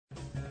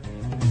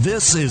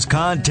This is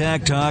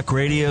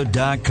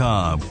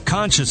ContactTalkRadio.com.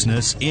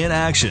 Consciousness in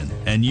action.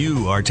 And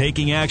you are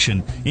taking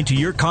action into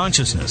your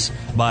consciousness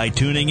by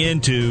tuning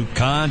into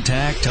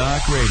Contact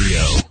Talk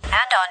Radio. And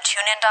on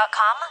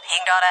TuneIn.com,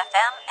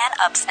 Hing.fm, and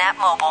UpSnap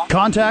Mobile.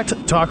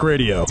 Contact Talk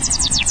Radio.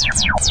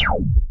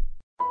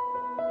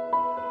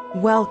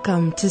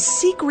 Welcome to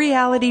Seek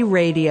Reality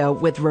Radio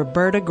with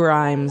Roberta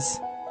Grimes.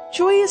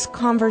 Joyous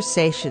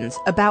conversations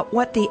about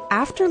what the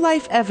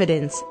afterlife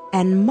evidence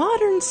and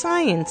modern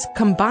science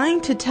combine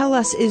to tell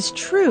us is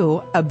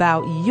true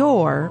about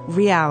your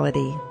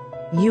reality.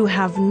 You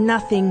have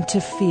nothing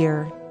to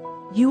fear.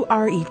 You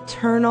are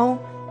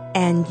eternal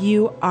and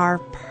you are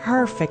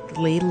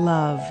perfectly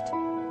loved.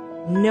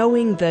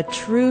 Knowing the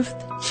truth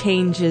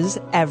changes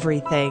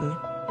everything.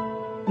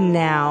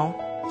 Now,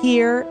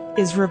 here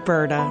is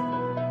Roberta.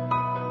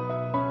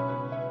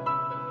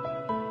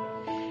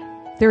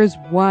 There is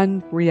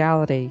one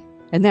reality,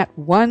 and that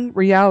one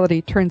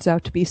reality turns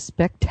out to be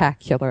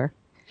spectacular.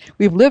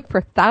 We've lived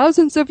for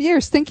thousands of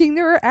years thinking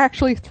there are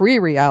actually three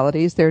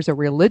realities. There's a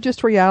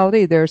religious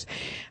reality, there's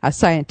a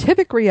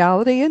scientific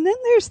reality, and then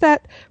there's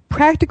that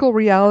practical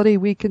reality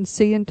we can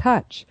see and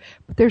touch.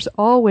 But there's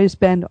always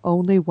been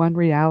only one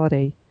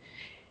reality.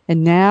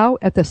 And now,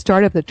 at the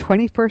start of the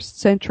 21st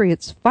century,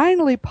 it's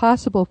finally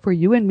possible for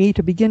you and me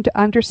to begin to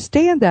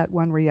understand that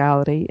one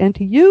reality and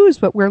to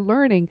use what we're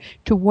learning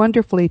to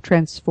wonderfully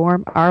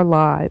transform our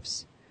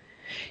lives.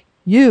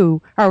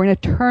 You are an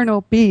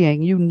eternal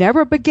being. You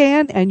never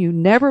began and you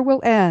never will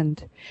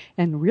end.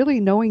 And really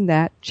knowing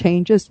that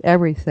changes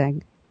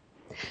everything.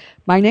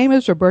 My name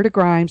is Roberta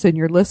Grimes, and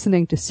you're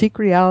listening to Seek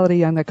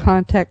Reality on the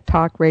Contact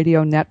Talk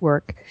Radio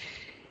Network.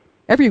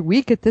 Every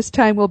week at this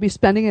time, we'll be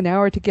spending an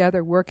hour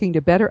together working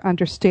to better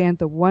understand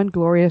the one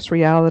glorious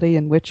reality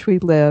in which we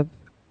live.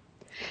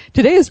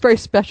 Today is very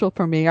special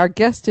for me. Our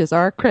guest is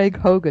R. Craig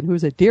Hogan,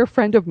 who's a dear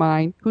friend of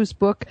mine, whose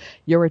book,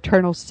 Your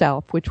Eternal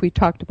Self, which we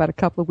talked about a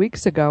couple of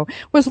weeks ago,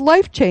 was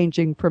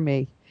life-changing for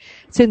me.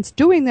 Since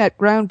doing that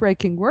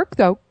groundbreaking work,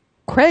 though,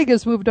 Craig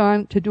has moved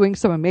on to doing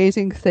some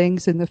amazing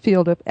things in the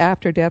field of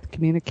after-death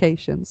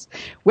communications.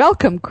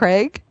 Welcome,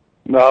 Craig.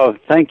 No,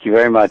 thank you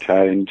very much.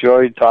 I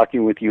enjoyed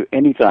talking with you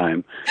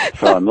anytime,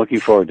 so I'm looking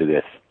forward to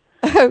this.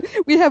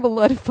 We have a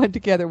lot of fun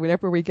together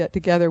whenever we get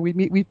together. We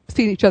meet, we've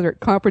seen each other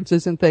at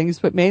conferences and things,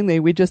 but mainly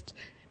we just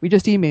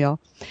email.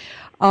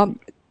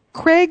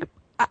 Craig,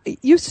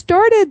 you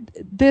started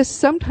this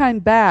sometime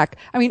back.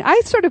 I mean,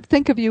 I sort of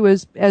think of you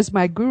as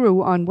my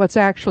guru on what's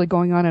actually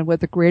going on and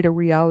what the greater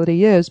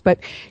reality is, but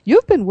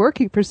you've been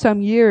working for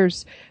some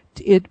years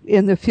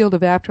in the field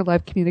of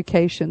afterlife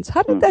communications.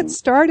 How did that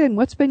start, and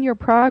what's been your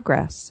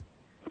progress?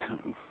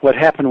 What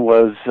happened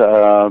was,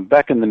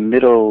 back in the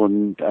middle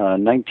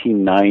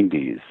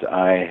 1990s,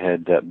 I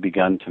had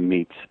begun to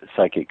meet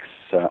psychics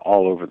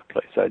all over the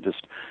place. I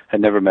just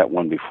had never met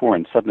one before,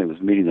 and suddenly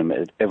was meeting them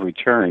at every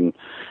turn,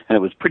 and it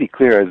was pretty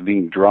clear I was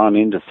being drawn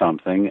into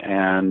something.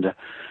 And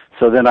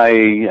so then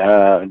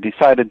I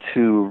decided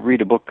to read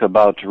a book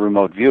about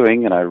remote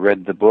viewing, and I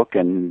read the book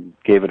and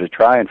gave it a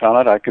try and found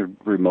out I could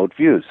remote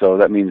view. So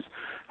that means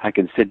I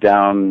can sit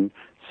down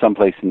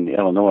someplace in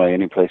Illinois,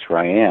 any place where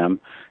I am,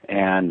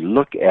 and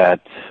look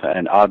at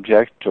an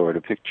object or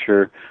a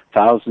picture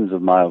thousands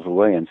of miles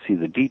away and see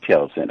the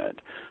details in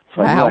it.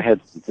 So I knew I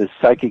had this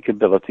psychic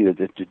ability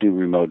to do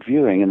remote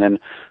viewing, and then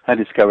I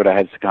discovered I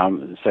had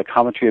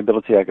psychometry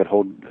ability. I could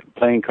hold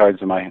playing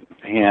cards in my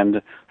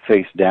hand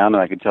face down,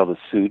 and I could tell the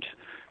suit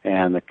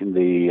and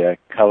the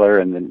color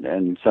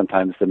and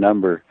sometimes the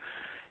number.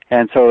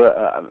 And so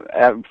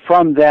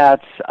from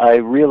that, I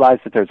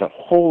realized that there's a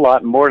whole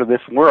lot more to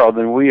this world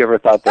than we ever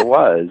thought there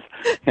was.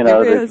 You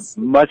know, there's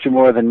much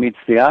more than meets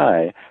the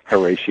eye,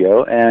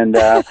 Horatio. And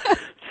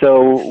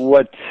so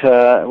what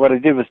I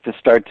did was to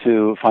start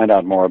to find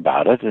out more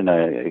about it, and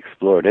I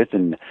explored it,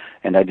 and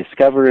I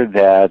discovered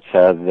that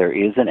there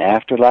is an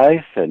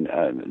afterlife, and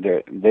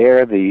there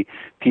the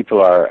people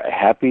are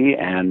happy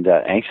and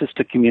anxious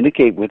to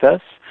communicate with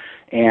us.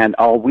 And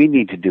all we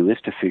need to do is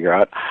to figure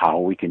out how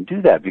we can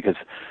do that, because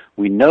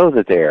we know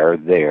that they are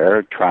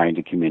there trying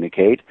to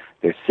communicate.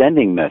 They're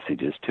sending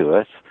messages to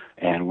us,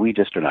 and we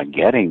just are not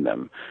getting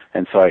them.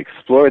 And so I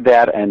explored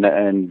that, and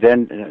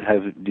then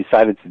have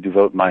decided to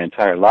devote my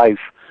entire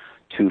life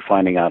to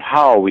finding out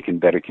how we can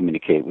better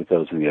communicate with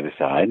those on the other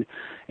side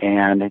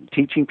and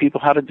teaching people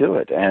how to do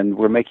it. And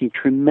we're making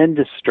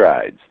tremendous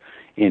strides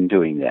in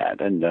doing that,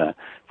 and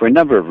for a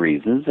number of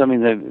reasons. I mean,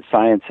 the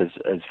science has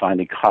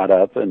finally caught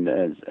up and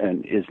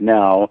is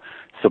now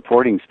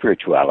supporting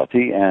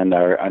spirituality and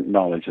our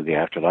knowledge of the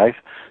afterlife.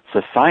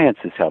 So science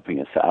is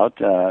helping us out.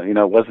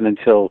 It wasn't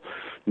until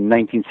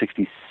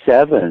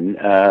 1967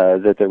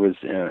 that there was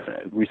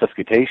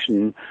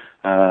resuscitation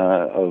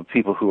of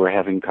people who were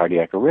having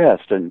cardiac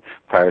arrest, and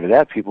prior to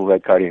that, people who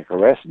had cardiac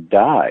arrest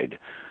died.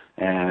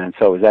 And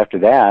so it was after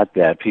that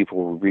people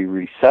were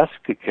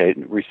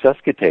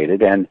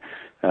resuscitated, and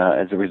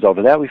as a result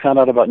of that, we found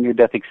out about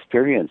near-death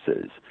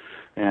experiences.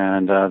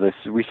 And this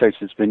research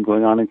that's been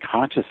going on in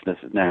consciousness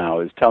now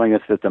is telling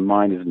us that the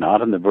mind is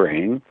not in the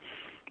brain,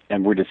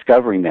 And we're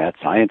discovering that.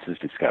 Science is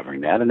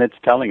discovering that, and it's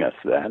telling us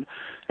that.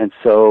 And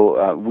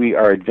so we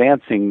are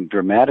advancing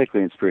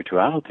dramatically in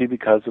spirituality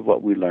because of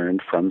what we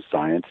learned from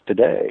science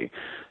today.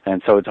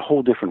 And so it's a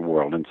whole different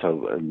world. And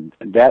so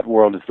that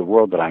world is the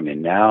world that I'm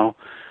in now.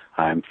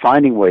 I'm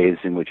finding ways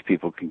in which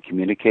people can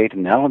communicate,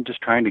 and now I'm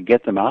just trying to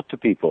get them out to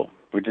people.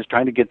 We're just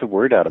trying to get the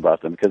word out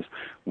about them because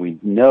we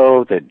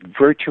know that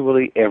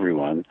virtually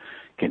everyone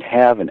can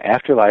have an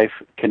afterlife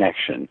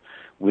connection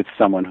with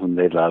someone whom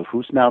they love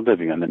who's now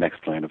living on the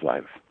next plane of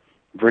life.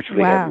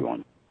 Virtually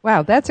everyone.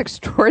 Wow, that's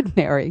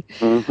extraordinary.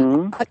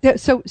 Mm-hmm.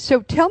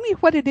 So tell me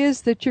what it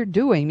is that you're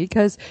doing,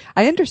 because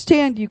I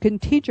understand you can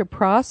teach a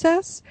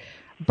process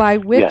by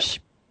which...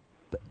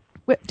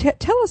 Yes.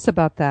 Tell us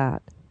about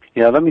that.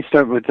 Yeah, let me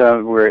start with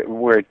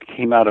where it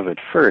came out of at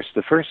first.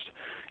 The first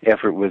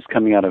effort was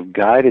coming out of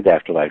guided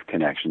afterlife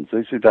connections.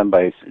 These were done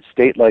by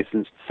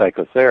state-licensed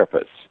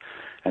psychotherapists.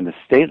 And the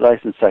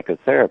state-licensed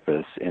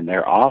psychotherapists in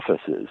their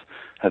offices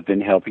have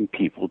been helping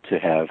people to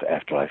have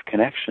afterlife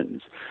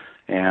connections.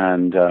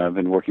 And I've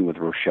been working with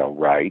Rochelle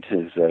Wright,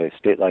 who's a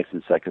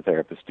state-licensed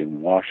psychotherapist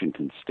in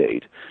Washington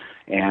State.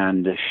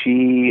 And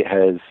she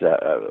has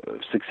a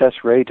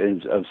success rate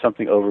of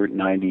something over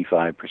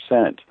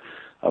 95%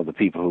 of the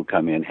people who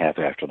come in have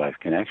afterlife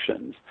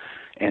connections.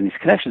 And these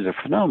connections are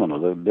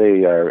phenomenal.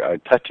 They are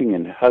touching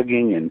and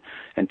hugging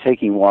and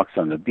taking walks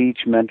on the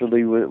beach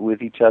mentally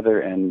with each other,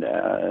 and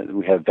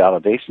we have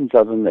validations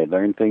of them. They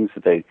learn things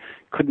that they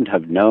couldn't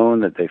have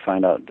known that they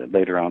find out that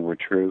later on were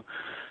true.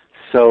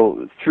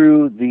 So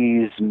through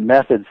these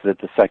methods that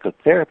the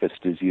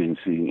psychotherapist is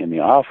using in the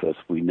office,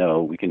 we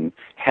know we can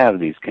have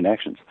these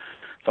connections.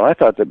 So I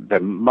thought that there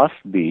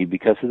must be,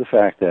 because of the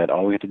fact that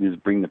all we have to do is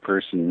bring the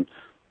person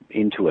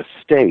into a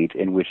state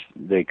in which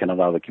they can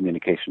allow the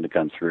communication to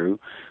come through.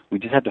 We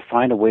just have to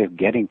find a way of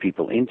getting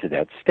people into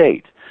that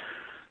state.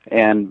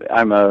 And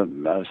I'm a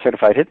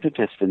certified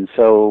hypnotist, and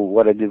so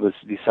what I did was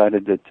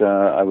decided that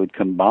I would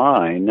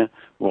combine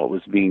what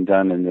was being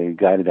done in the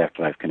guided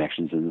afterlife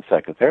connections in the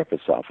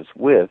psychotherapist's office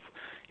with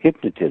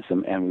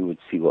hypnotism, and we would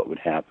see what would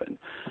happen.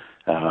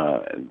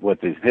 What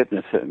the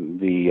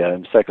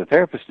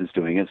psychotherapist is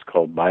doing is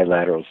called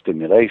bilateral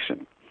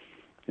stimulation.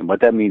 And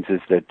what that means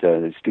is that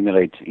it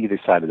stimulates either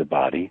side of the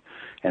body,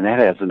 and that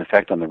has an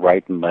effect on the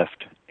right and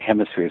left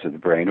hemispheres of the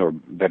brain, or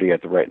better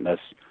yet, the right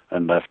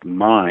and left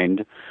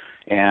mind,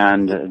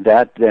 and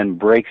that then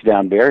breaks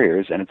down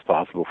barriers, and it's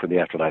possible for the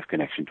afterlife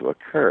connection to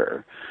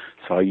occur.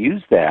 So I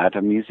use that.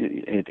 I'm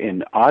using it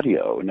in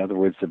audio. In other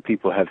words, the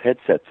people have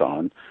headsets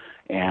on,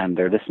 and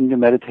they're listening to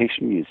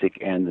meditation music,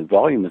 and the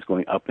volume is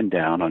going up and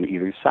down on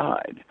either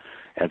side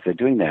as they're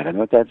doing that. And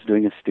what that's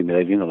doing is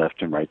stimulating the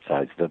left and right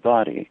sides of the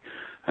body,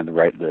 and the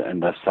right and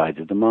left sides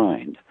of the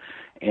mind.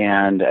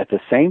 And at the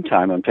same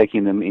time, I'm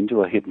taking them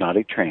into a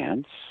hypnotic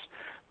trance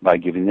by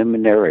giving them a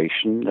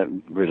narration that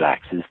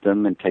relaxes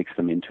them and takes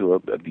them into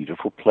a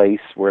beautiful place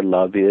where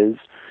love is.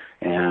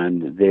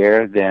 And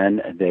there,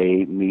 then,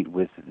 they meet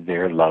with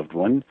their loved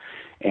one.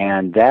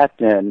 And that,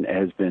 then,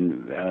 has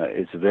been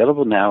is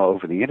available now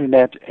over the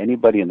Internet.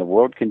 Anybody in the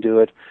world can do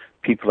it.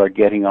 People are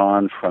getting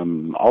on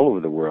from all over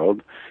the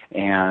world.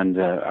 And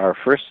our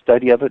first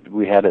study of it,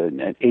 we had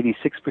an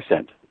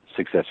 86%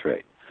 success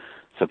rate.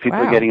 So people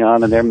are getting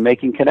on and they're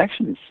making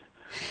connections.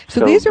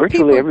 So these are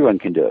virtually people, everyone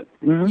can do it.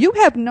 Mm-hmm. You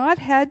have not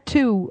had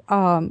to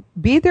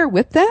be there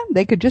with them?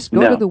 They could just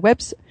go to the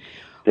website?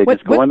 They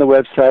just go on the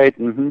website.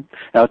 Mm-hmm.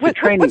 Now, it's a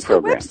training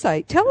program. What's the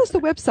website? Tell us the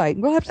website.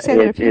 We'll have to say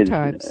that a few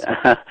times.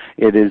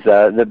 It is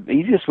the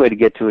easiest way to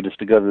get to it is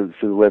to go to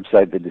the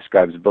website that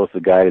describes both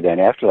the guided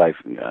and afterlife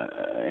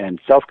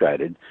and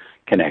self-guided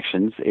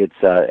connections. It's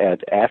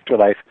at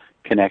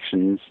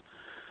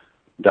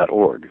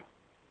afterlifeconnections.org.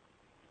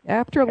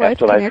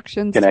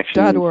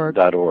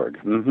 Afterlifeconnections.org.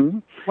 Mm-hmm.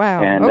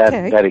 Wow, and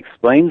that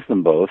explains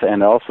them both,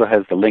 and also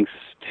has the links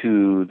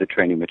to the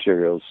training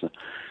materials.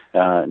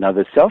 Now,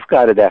 the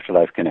self-guided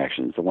afterlife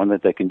connections, the one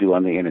that they can do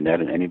on the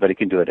Internet, and anybody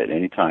can do it at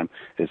any time,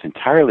 is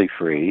entirely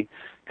free,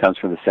 comes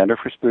from the Center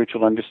for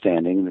Spiritual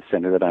Understanding, the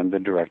center that I'm the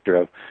director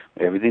of.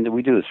 Everything that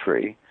we do is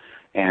free.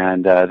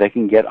 And they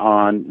can get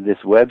on this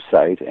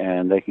website,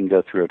 and they can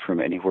go through it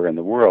from anywhere in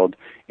the world.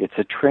 It's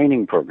a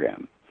training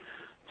program.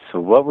 So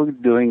what we're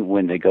doing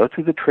when they go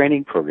through the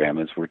training program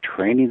is we're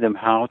training them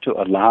how to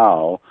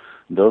allow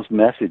those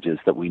messages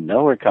that we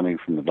know are coming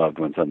from the loved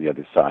ones on the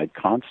other side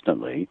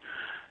constantly,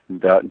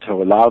 to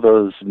allow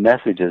those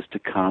messages to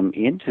come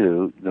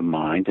into the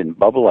mind and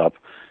bubble up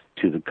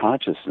to the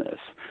consciousness.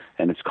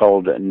 And it's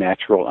called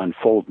natural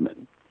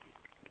unfoldment.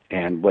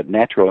 And what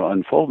natural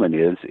unfoldment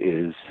is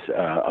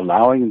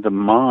allowing the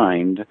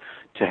mind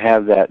to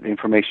have that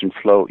information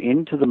flow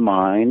into the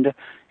mind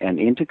and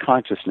into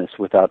consciousness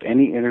without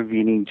any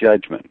intervening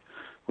judgment,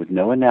 with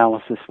no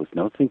analysis, with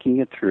no thinking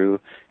it through.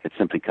 It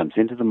simply comes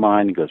into the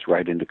mind and goes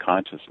right into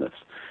consciousness.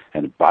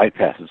 And it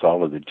bypasses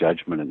all of the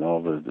judgment and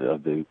all of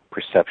the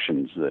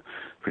perceptions, the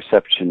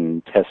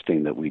perception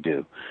testing that we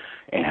do.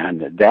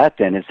 And that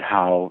then is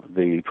how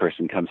the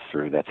person comes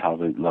through. That's how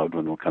the loved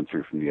one will come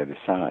through from the other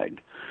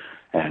side.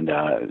 And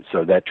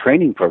so that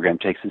training program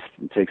takes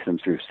them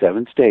through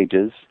 7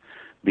 stages,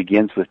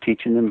 begins with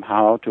teaching them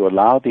how to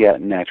allow the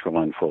natural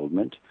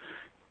unfoldment,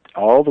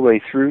 all the way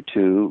through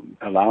to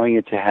allowing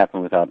it to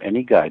happen without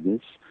any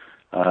guidance.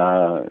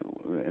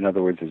 In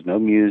other words, there's no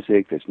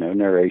music, there's no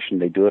narration.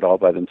 They do it all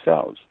by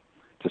themselves,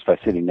 just by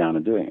sitting down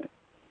and doing it.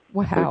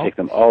 Wow. So we take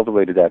them all the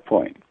way to that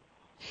point.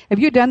 Have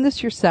you done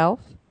this yourself?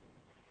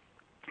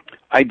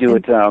 I do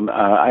it.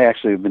 I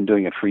actually have been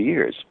doing it for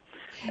years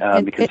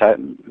because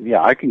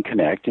I can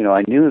connect.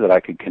 I knew that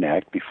I could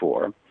connect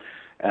before,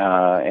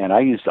 and I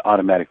used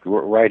automatic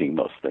writing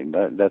mostly.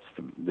 That's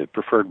the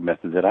preferred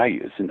method that I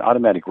use. In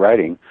automatic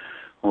writing,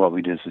 what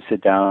we do is we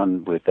sit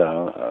down with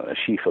a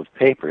sheaf of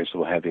paper. So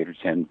we'll have 8 or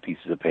 10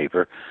 pieces of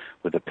paper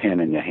with a pen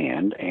in your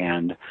hand,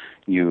 and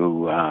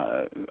you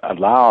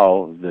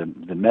allow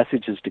the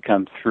messages to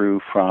come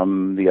through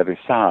from the other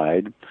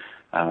side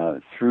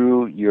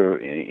through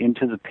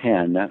into the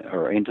pen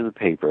or into the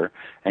paper,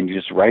 and you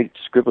just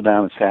scribble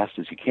down as fast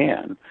as you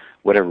can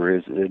whatever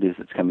it is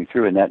that's coming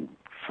through, and that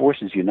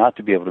forces you not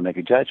to be able to make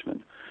a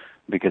judgment,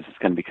 because it's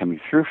going to be coming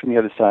through from the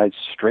other side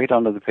straight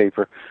onto the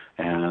paper,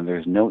 and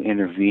there's no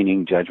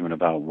intervening judgment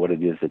about what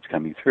it is that's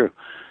coming through.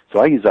 So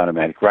I use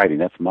automatic writing.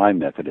 That's my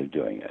method of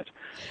doing it.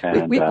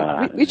 And,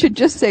 we should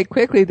just say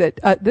quickly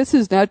that this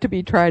is not to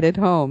be tried at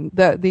home.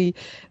 The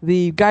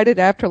guided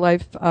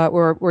afterlife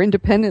or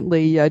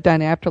independently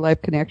done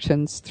afterlife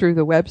connections through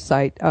the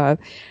website,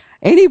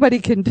 anybody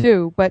can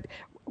do, but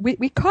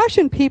we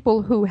caution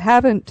people who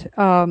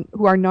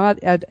who are not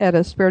at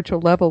a spiritual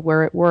level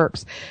where it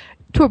works,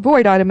 to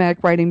avoid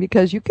automatic writing,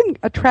 because you can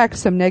attract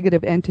some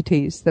negative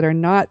entities that are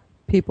not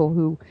people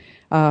who,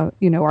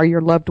 are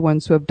your loved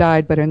ones who have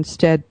died, but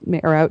instead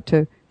are out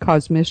to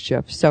cause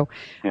mischief. So,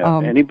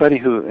 anybody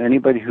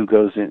who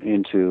goes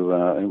into,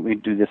 and we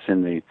do this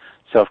in the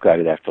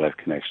self-guided afterlife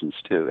connections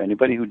too.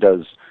 Anybody who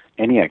does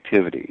any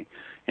activity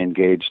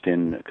engaged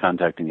in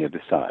contacting the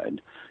other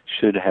side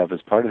should have,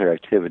 as part of their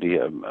activity,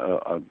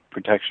 a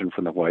protection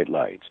from the white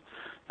light.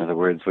 In other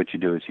words, what you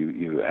do is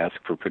you ask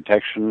for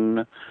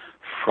protection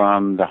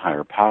from the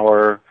higher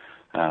power,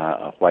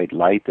 a white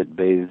light that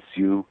bathes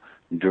you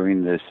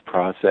during this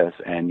process,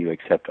 and you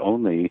accept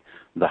only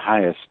the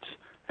highest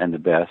and the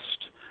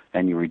best,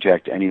 and you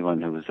reject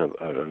anyone who is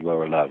at a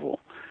lower level.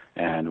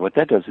 And what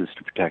that does is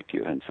to protect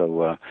you. And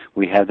so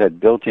we have that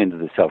built into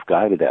the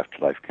self-guided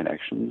afterlife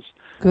connections.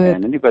 Good.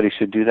 And anybody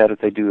should do that if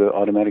they do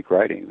automatic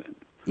writing.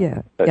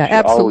 Yeah, That should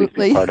absolutely.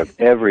 always be part of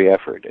every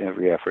effort.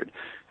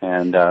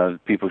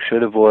 And people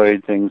should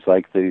avoid things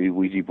like the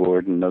Ouija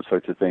board and those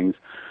sorts of things.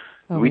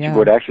 The Ouija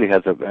board actually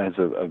has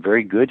a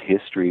very good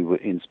history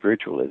in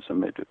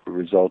spiritualism. It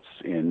results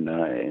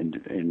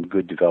in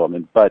good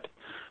development, but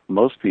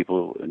most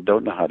people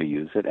don't know how to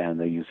use it,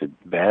 and they use it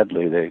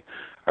badly. They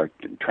are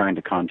trying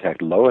to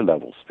contact lower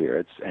level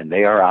spirits, and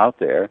they are out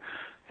there.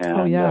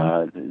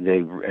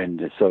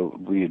 And so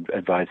we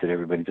advise that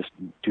everybody just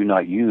do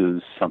not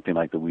use something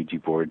like the Ouija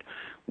board,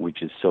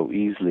 which is so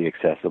easily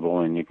accessible,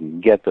 and you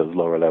can get those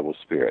lower level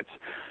spirits.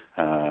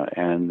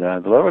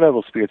 The lower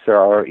level spirits, there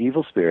are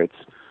evil spirits.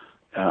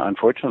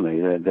 Unfortunately,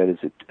 that is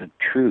a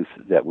truth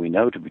that we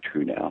know to be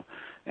true now.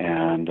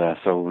 And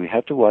so we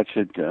have to watch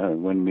it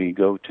when we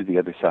go to the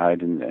other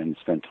side and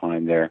spend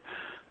time there,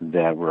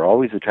 that we're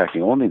always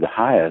attracting only the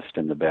highest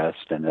and the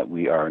best, and that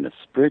we are in a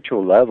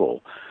spiritual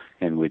level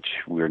in which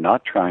we're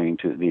not trying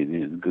to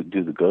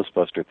do the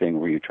Ghostbuster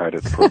thing where you try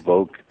to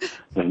provoke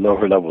the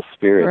lower level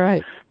spirit,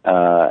 right.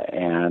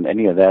 And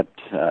any of that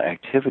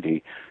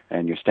activity.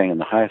 And you're staying on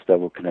the highest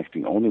level,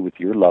 connecting only with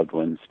your loved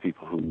ones,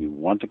 people whom you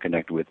want to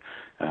connect with,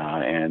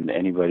 and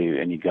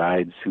any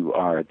guides who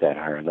are at that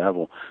higher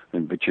level.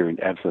 But you're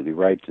absolutely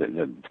right.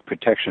 The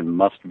protection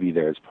must be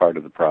there as part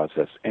of the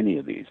process, any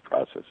of these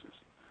processes.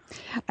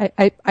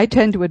 I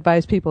tend to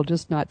advise people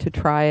just not to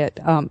try it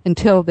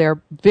until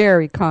they're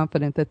very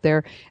confident that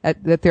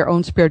that their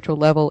own spiritual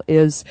level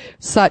is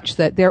such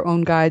that their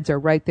own guides are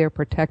right there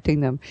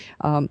protecting them.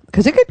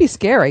 Because it could be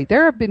scary.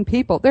 There have been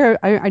people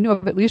I know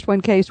of at least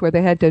one case where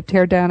they had to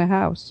tear down a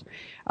house.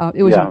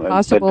 It was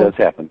impossible. That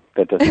does happen.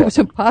 It was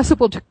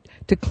impossible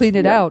to clean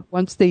it out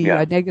once the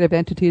negative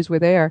entities were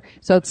there.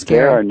 So it's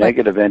scary. There are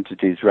negative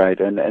entities, right?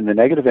 And the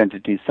negative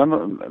entities,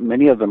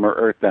 many of them are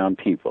earthbound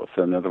people.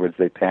 So in other words,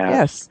 they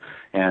pass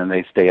and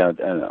they stay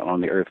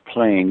on the earth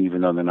plane,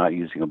 even though they're not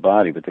using a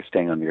body, but they're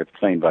staying on the earth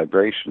plane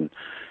vibration.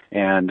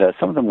 And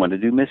some of them want to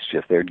do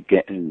mischief. They're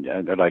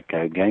like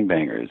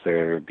gangbangers.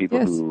 They're people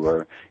who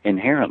are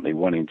inherently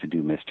wanting to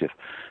do mischief.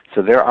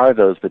 So there are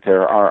those, but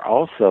there are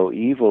also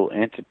evil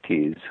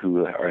entities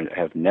who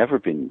have never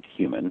been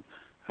human,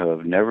 who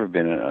have never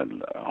been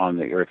on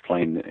the earth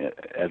plane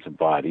as a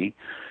body.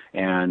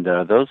 And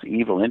those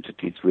evil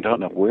entities, we don't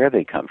know where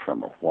they come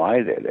from or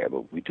why they're there,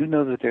 but we do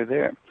know that they're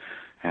there.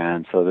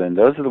 And so then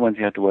those are the ones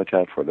you have to watch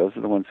out for. Those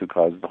are the ones who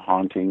cause the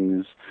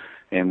hauntings,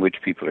 in which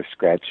people are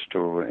scratched,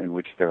 or in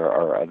which there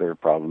are other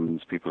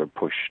problems. People are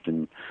pushed,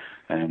 and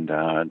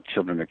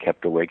children are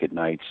kept awake at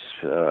nights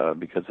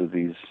because of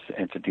these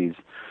entities.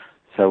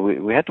 So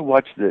we have to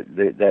watch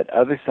that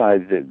other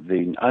side,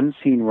 the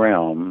unseen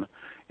realm,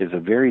 is a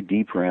very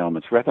deep realm.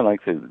 It's rather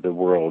like the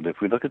world.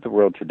 If we look at the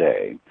world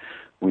today,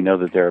 we know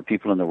that there are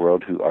people in the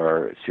world who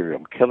are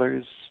serial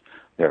killers,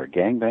 there are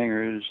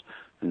gangbangers,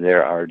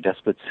 there are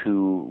despots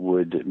who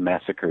would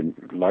massacre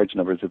large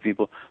numbers of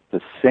people.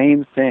 The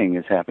same thing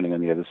is happening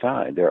on the other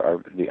side. There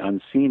are the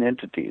unseen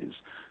entities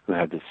who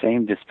have the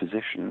same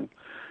disposition,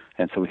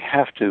 and so we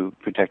have to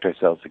protect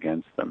ourselves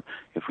against them.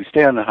 If we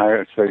stay on the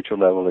higher spiritual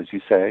level, as you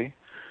say,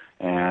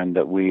 and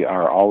that we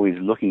are always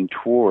looking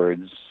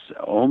towards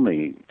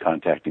only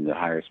contacting the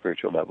higher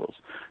spiritual levels,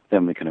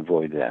 then we can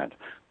avoid that.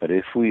 But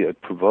if we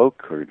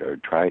provoke or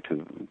try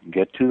to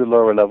get to the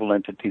lower level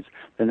entities,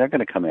 then they're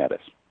going to come at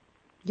us.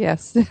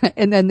 Yes,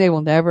 and then they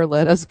will never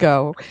let us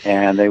go.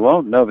 And they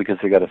won't, no, because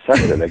they got a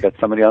sucker. They got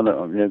somebody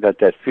they've got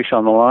that fish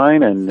on the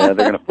line, and they're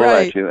going to pull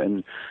right. at you.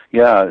 And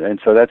yeah, and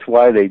so that's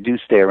why they do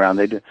stay around.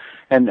 They do,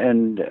 and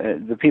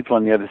the people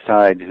on the other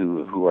side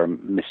who are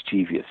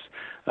mischievous.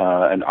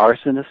 An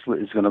arsonist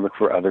is going to look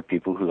for other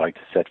people who like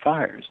to set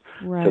fires.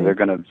 Right. So they're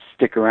going to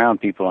stick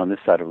around people on this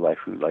side of life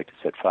who like to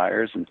set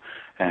fires, and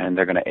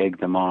they're going to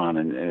egg them on.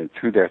 And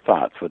through their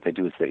thoughts, what they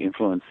do is they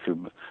influence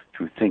through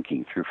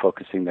thinking, through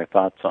focusing their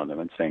thoughts on them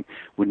and saying,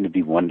 wouldn't it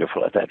be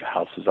wonderful if that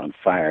house was on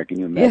fire? Can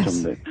you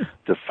imagine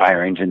the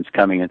fire engines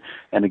coming in?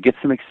 And it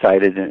gets them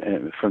excited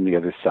from the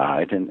other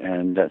side.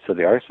 And so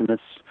the arsonist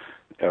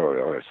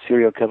or a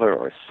serial killer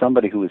or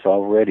somebody who is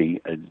already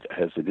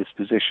has a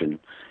disposition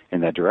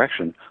in that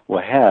direction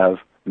will have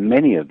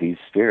many of these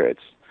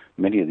spirits,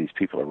 many of these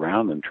people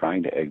around them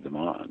trying to egg them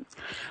on.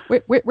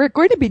 We're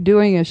going to be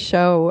doing a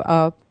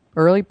show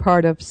early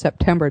part of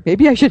September.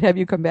 Maybe I should have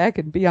you come back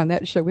and be on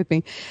that show with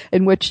me,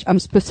 in which I'm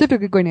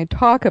specifically going to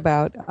talk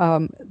about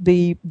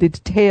the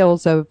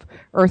details of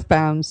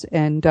earthbounds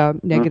and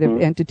negative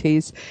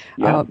entities.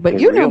 Yeah, but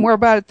you know more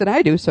about it than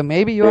I do, so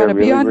maybe you ought to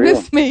be on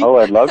with me. Oh,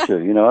 I'd love to.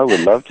 I would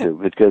love to,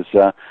 because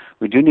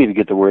we do need to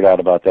get the word out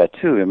about that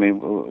too. I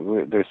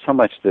mean, there's so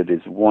much that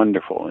is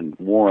wonderful and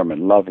warm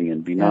and loving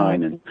and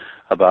benign and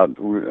about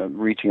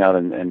reaching out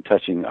and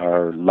touching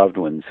our loved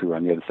ones who are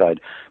on the other side.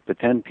 But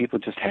then people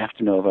just have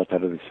to know about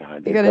that other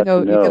side. You got to know.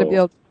 You got to be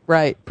able to,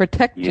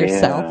 protect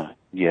yourself.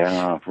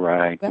 Yeah,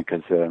 right.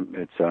 Because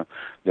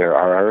there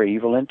are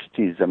evil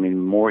entities. I mean,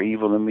 more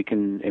evil than we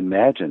can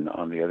imagine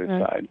on the other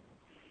side.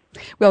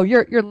 Well,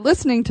 you're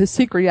listening to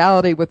Seek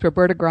Reality with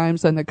Roberta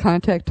Grimes on the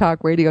Contact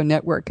Talk Radio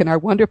Network, and our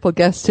wonderful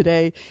guest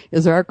today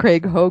is R.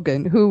 Craig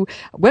Hogan, who,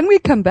 when we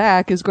come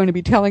back, is going to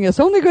be telling us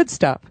only good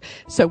stuff.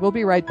 So we'll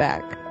be right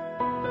back.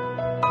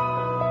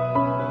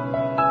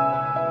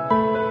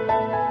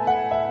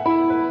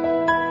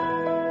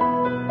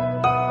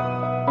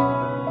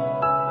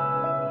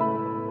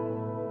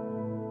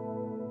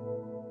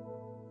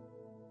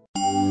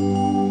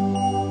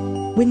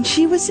 When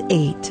she was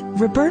 8,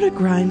 Roberta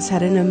Grimes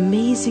had an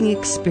amazing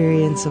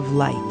experience of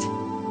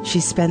light. She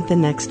spent the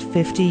next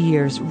 50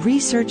 years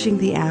researching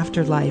the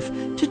afterlife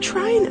to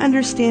try and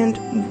understand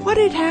what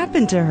had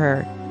happened to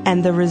her.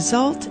 And the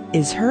result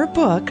is her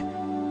book,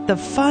 The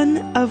Fun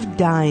of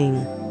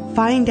Dying.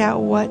 Find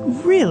out what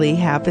really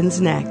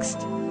happens next.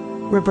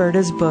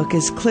 Roberta's book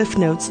is cliff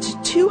notes to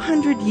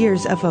 200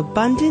 years of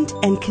abundant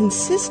and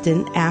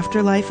consistent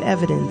afterlife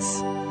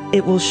evidence.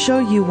 It will show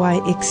you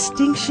why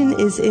extinction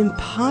is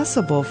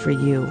impossible for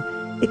you,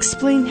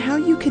 explain how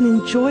you can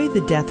enjoy the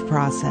death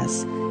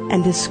process,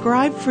 and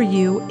describe for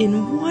you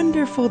in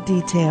wonderful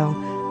detail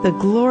the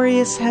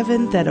glorious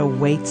heaven that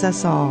awaits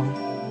us all.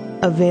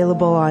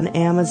 Available on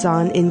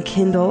Amazon in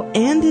Kindle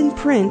and in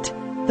print,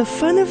 The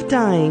Fun of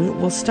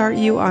Dying will start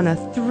you on a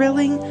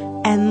thrilling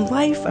and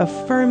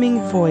life-affirming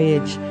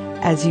voyage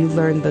as you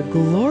learn the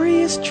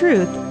glorious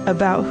truth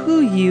about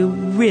who you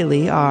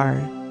really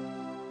are.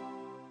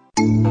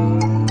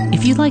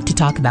 If you'd like to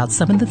talk about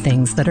some of the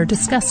things that are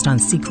discussed on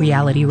Seek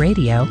Reality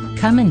Radio,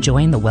 come and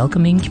join the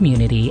welcoming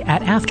community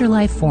at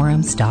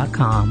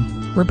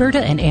AfterlifeForums.com. Roberta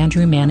and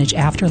Andrew manage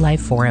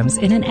Afterlife Forums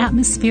in an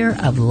atmosphere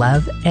of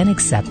love and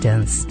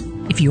acceptance.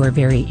 If you are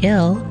very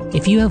ill,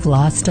 if you have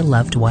lost a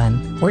loved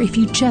one, or if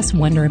you just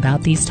wonder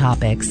about these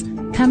topics,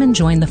 come and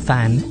join the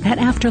fun at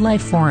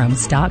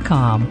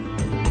AfterlifeForums.com.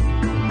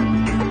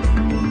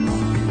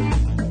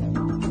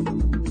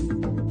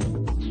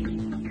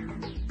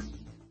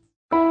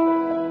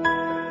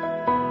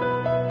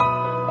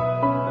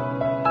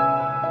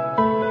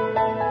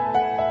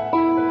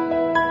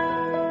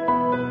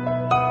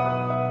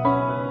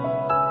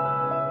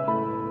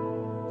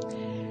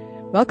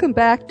 Welcome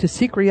back to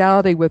Seek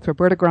Reality with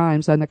Roberta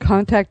Grimes on the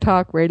Contact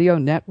Talk Radio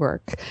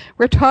Network.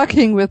 We're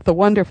talking with the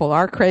wonderful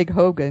R. Craig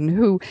Hogan,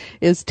 who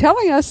is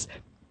telling us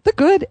the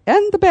good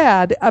and the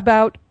bad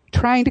about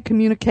trying to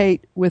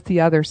communicate with the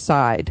other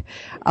side.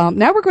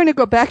 Now we're going to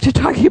go back to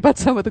talking about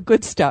some of the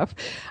good stuff.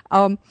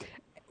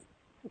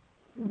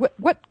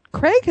 What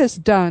Craig has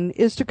done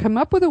is to come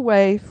up with a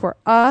way for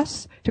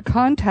us to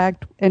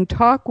contact and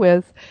talk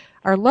with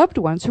our loved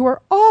ones who are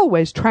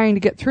always trying to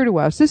get through to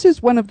us. This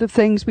is one of the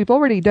things, we've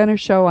already done a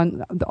show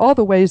on all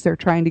the ways they're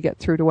trying to get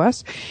through to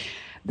us.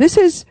 this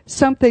is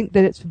something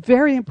that it's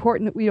very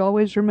important that we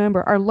always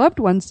remember. Our loved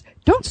ones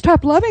don't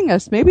stop loving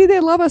us. Maybe they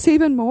love us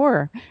even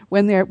more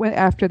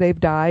after they've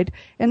died,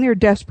 and they're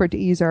desperate to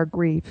ease our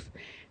grief.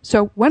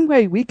 So one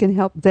way we can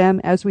help them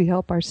as we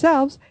help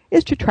ourselves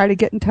is to try to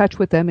get in touch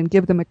with them and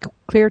give them a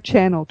clear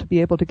channel to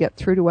be able to get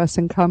through to us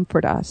and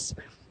comfort us.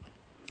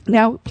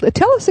 Now,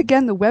 tell us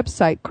again the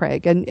website,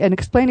 Craig, and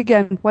explain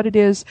again what it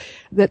is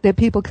that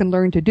people can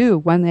learn to do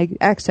when they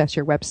access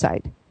your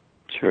website.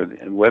 Sure.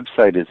 The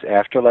website is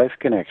Afterlife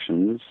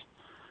Connections,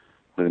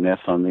 with an S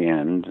on the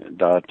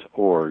end,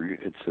 .org.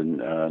 It's a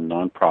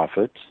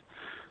nonprofit.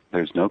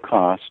 There's no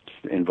cost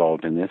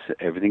involved in this.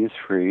 Everything is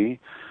free.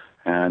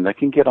 And I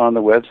can get on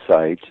the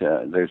website.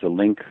 There's a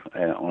link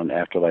on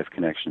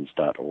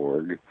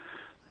afterlifeconnections.org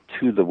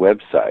to the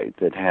website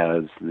that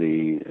has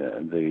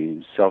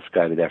the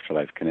self-guided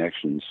Afterlife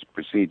Connections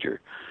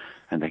procedure.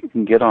 And they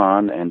can get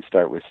on and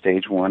start with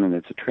stage 1, and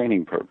it's a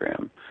training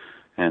program.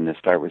 And they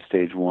start with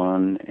stage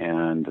 1,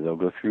 and they'll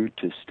go through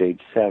to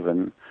stage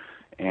 7.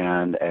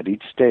 And at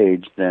each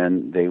stage,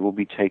 then they will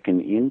be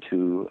taken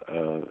into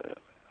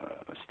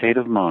a state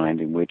of mind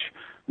in which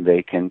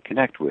they can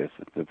connect with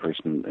the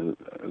person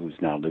who's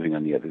now living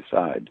on the other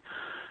side.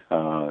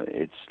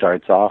 It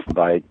starts off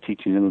by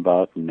teaching them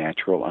about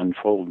natural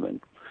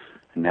unfoldment.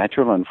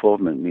 Natural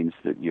unfoldment means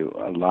that you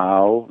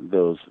allow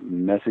those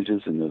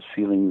messages and those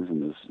feelings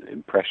and those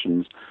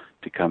impressions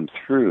to come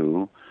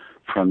through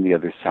from the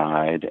other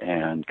side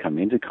and come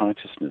into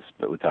consciousness,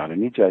 but without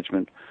any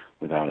judgment,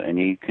 without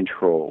any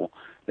control.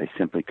 They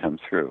simply come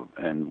through.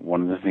 And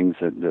one of the things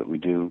that we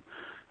do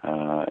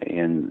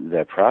in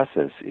that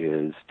process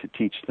is to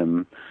teach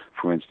them,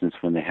 for instance,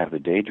 when they have a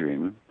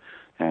daydream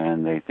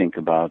and they think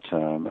about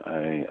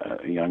a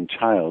young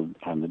child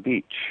on the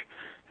beach,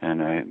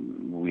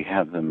 and we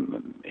have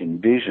them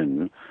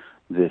envision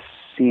this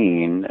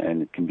scene,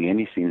 and it can be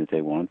any scene that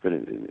they want, but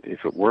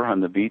if it were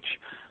on the beach,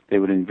 they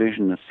would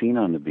envision a scene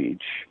on the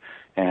beach,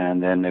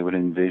 and then they would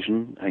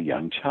envision a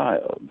young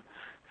child,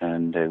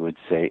 and they would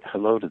say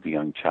hello to the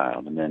young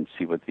child, and then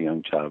see what the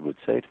young child would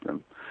say to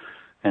them.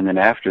 And then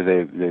after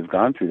they've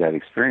gone through that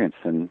experience,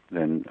 then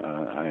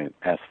I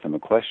ask them a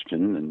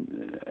question,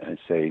 and I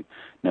say,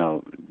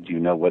 now, do you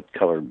know what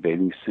color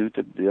bathing suit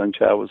that the young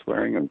child was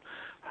wearing? And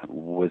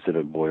was it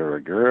a boy or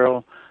a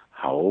girl?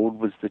 How old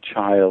was the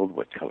child?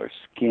 What color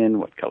skin?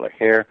 What color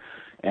hair?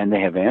 And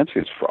they have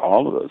answers for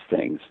all of those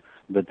things,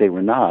 but they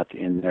were not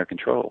in their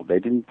control. They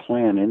didn't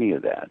plan any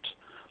of that.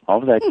 All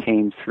of that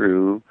came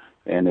through,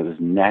 and it was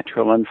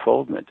natural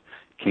unfoldment.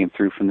 It came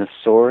through from the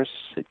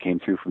source. It came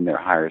through from their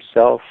higher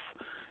self.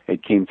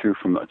 It came through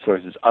from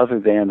sources other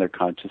than their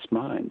conscious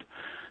mind.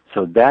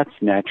 So that's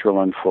natural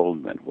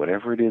unfoldment.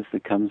 Whatever it is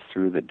that comes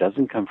through that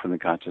doesn't come from the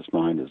conscious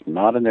mind, is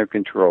not in their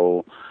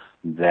control,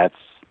 that's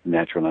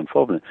natural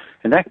unfoldment.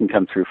 And that can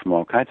come through from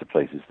all kinds of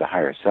places. The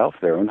higher self,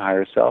 their own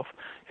higher self.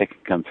 It can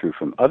come through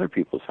from other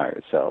people's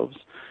higher selves.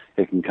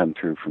 It can come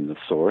through from the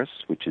source,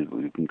 which is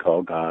what we can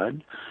call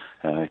God.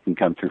 It can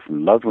come through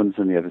from loved ones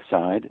on the other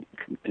side.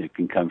 It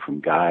can come from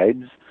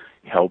guides,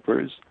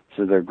 helpers.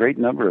 So there are a great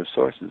number of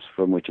sources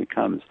from which it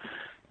comes.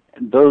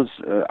 Those,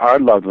 our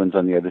loved ones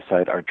on the other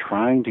side, are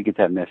trying to get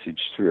that message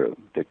through.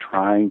 They're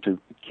trying to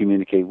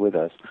communicate with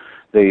us.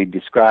 They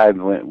describe,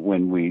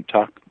 when we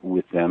talk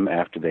with them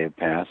after they have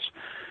passed,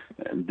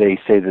 they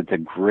say that the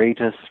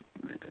greatest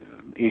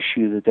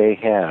issue that they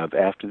have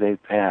after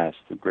they've passed,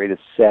 the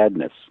greatest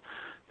sadness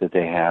that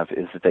they have,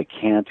 is that they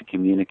can't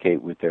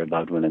communicate with their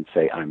loved one and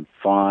say, I'm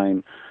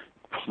fine,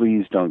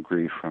 please don't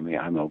grieve for me,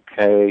 I'm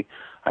okay,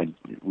 I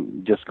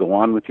just go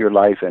on with your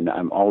life, and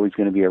I'm always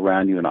going to be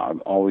around you, and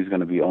I'm always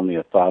going to be only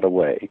a thought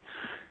away.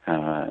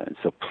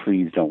 So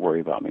please don't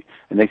worry about me.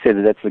 And they say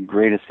that that's the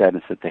greatest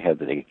sadness that they have,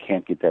 that they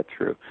can't get that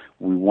through.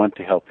 We want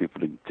to help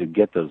people to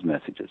get those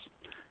messages.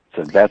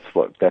 So that's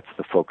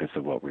the focus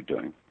of what we're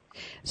doing.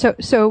 So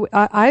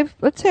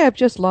let's say I've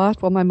just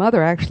lost. Well, my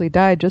mother actually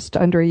died just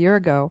under a year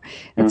ago.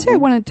 And say I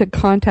wanted to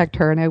contact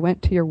her, and I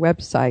went to your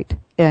website,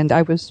 and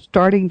I was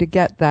starting to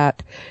get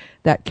that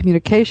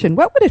communication.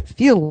 What would it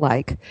feel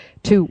like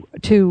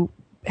to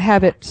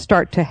have it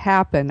start to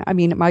happen? I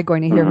mean, am I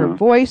going to hear her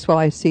voice? Will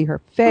I see her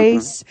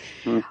face?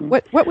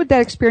 What would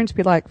that experience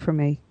be like for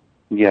me?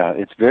 Yeah,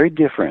 it's very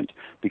different,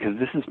 because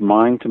this is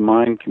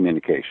mind-to-mind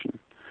communication.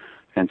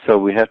 And so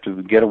we have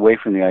to get away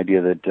from the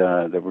idea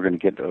that we're going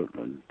to get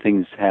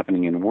things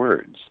happening in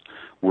words.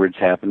 Words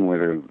happen where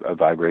there are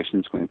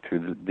vibrations going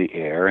through the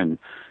air, and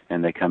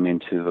they come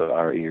into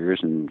our ears,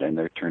 and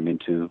they're turned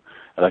into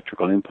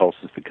electrical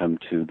impulses that come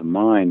to the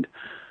mind.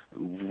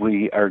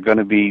 We are going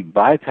to be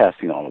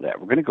bypassing all of that.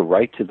 We're going to go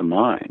right to the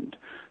mind.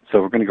 So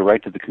we're going to go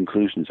right to the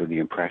conclusions or the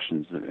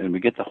impressions, and we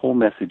get the whole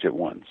message at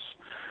once.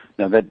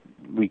 Now, that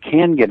we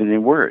can get it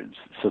in words.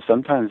 So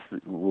sometimes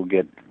we'll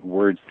get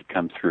words that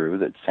come through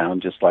that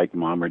sound just like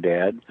mom or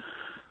dad,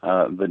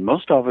 but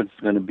most of it's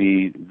going to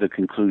be the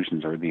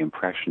conclusions or the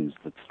impressions.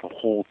 That's the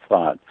whole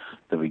thought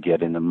that we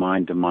get in the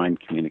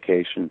mind-to-mind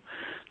communication.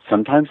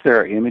 Sometimes there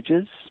are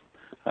images.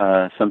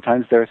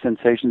 Sometimes there are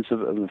sensations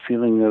of a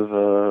feeling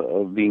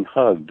of being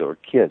hugged or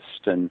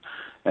kissed, and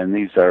And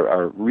these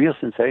are real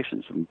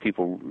sensations, and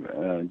people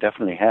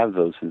definitely have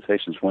those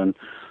sensations.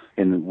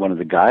 In one of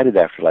the guided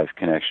afterlife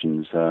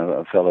connections,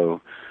 a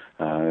fellow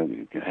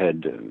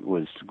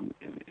was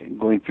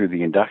going through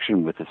the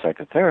induction with the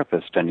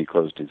psychotherapist, and he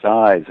closed his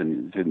eyes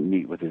and didn't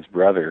meet with his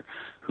brother,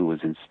 who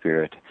was in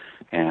spirit.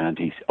 And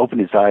he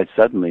opened his eyes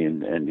suddenly,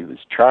 and he was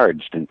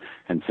charged, and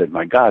said,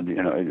 "My God,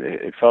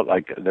 it felt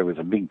like there was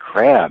a big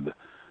crab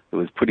that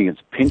was putting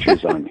its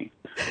pinchers on me."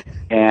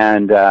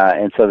 And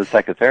so the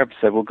psychotherapist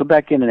said, "Well, go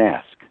back in and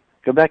ask.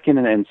 Go back in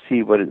and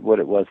see what it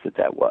was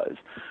that was."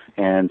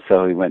 And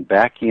so he went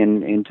back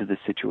into the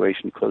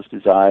situation, closed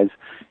his eyes,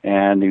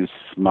 and he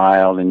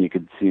smiled, and you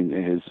could see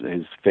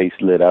his face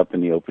lit up,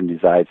 and he opened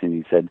his eyes, and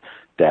he said,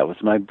 "That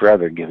was my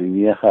brother giving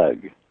me a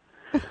hug."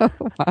 Oh,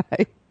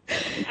 my.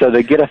 So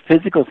they get a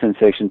physical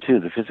sensation too,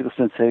 the physical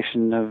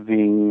sensation of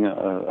being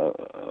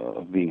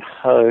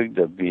hugged,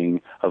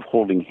 of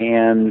holding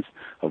hands,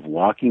 of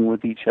walking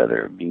with each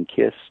other, of being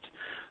kissed.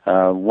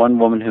 One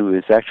woman who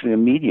is actually a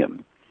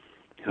medium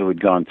who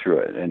had gone through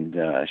it, and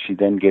she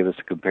then gave us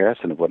a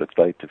comparison of what it's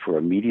like for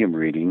a medium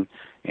reading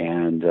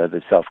and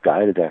the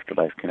self-guided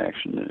afterlife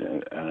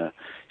connection.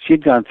 She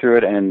had gone through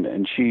it,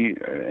 and she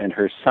and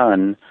her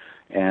son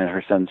and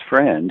her son's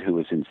friend, who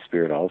was in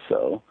spirit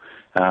also,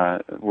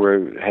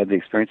 had the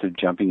experience of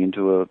jumping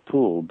into a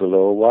pool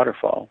below a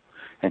waterfall,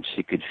 and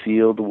she could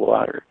feel the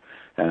water.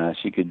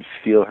 She could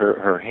feel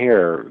her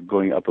hair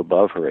going up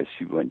above her as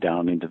she went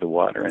down into the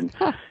water,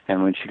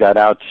 and when she got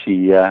out,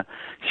 she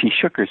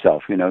shook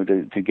herself,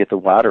 to get the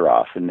water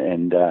off,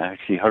 and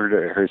she heard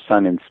her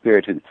son in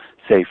spirit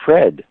say,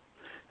 "Fred,"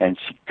 and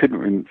she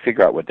couldn't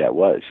figure out what that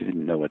was. She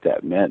didn't know what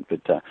that meant,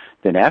 but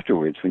then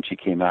afterwards, when she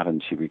came out,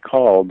 and she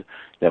recalled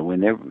that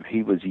when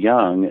he was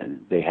young,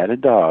 they had a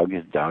dog.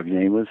 His dog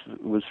name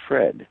was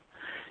Fred,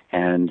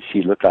 and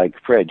she looked like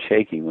Fred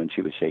shaking when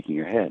she was shaking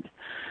her head.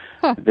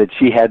 That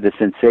she had the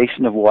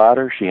sensation of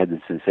water, she had the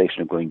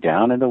sensation of going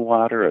down in the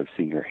water, of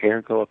seeing her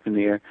hair go up in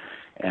the air.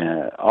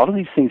 All of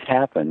these things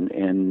happen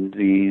in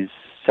these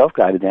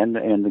self-guided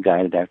and the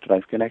guided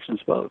afterlife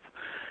connections both.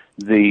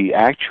 The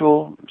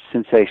actual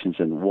sensations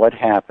and what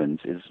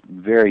happens is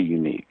very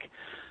unique.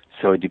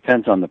 So it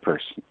depends on the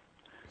person.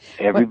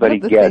 Everybody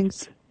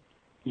gets...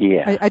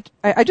 Yeah.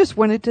 I just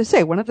wanted to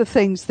say, one of the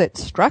things that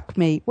struck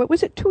me, what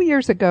was it, 2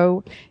 years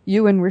ago,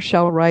 you and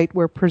Rochelle Wright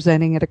were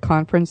presenting at a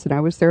conference, and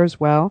I was there as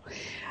well.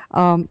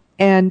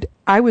 And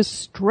I was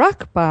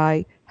struck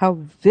by how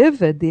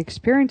vivid the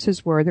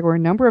experiences were. There were a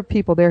number of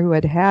people there who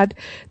had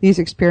these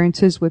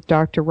experiences with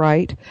Dr.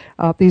 Wright,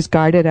 these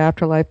guided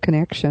afterlife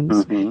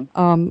connections,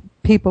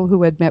 people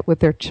who had met with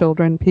their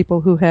children, people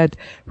who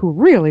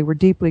really were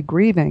deeply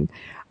grieving.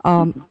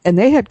 And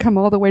they had come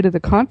all the way to the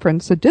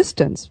conference, a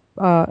distance.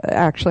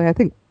 Actually, I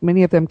think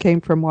many of them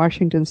came from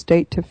Washington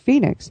State to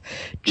Phoenix,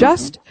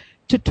 just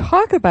to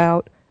talk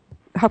about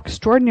how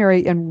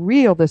extraordinary and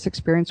real this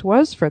experience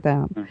was for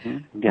them.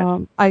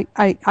 Yes.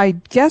 I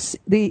guess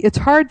it's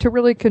hard to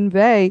really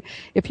convey.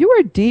 If you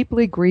are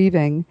deeply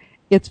grieving,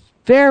 it's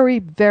very,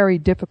 very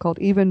difficult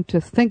even to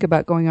think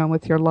about going on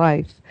with your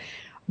life.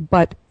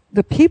 But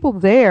the people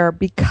there,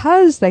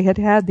 because they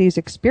had these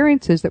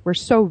experiences that were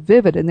so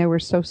vivid and they were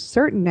so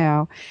certain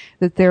now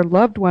that their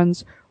loved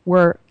ones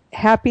were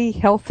happy,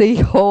 healthy,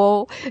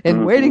 whole,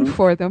 and waiting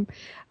for them,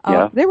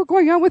 they were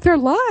going on with their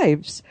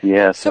lives.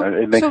 Yes, so,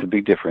 it makes a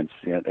big difference.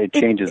 Yeah, it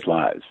changes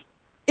lives.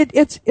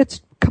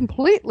 It's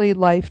completely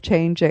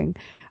life-changing.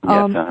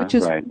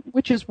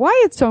 Which is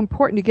why it's so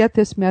important to get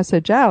this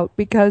message out,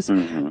 because we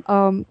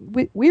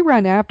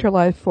run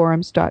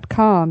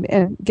afterlifeforums.com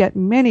and get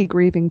many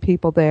grieving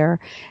people there,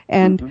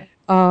 and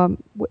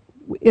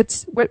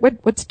it's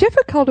what's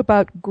difficult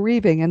about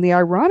grieving, and the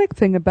ironic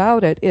thing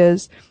about it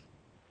is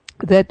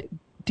that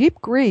deep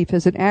grief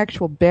is an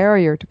actual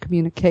barrier to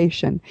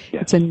communication.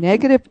 Yes. It's a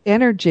negative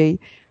energy,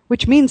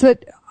 which means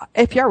that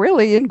if you're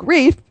really in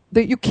grief,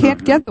 that you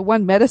can't get the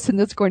one medicine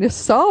that's going to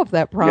solve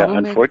that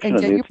problem and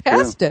get you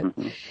past it.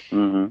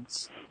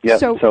 Yeah,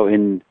 so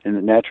in the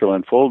natural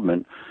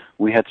unfoldment,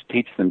 we had to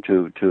teach them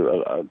to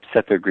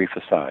set their grief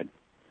aside,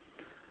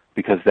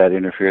 because that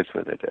interferes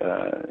with it.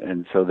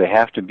 And so they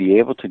have to be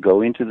able to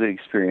go into the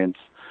experience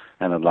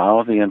and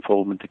allow the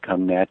unfoldment to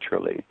come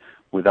naturally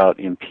without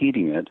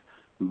impeding it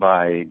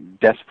by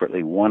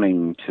desperately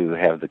wanting to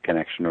have the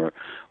connection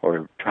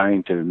or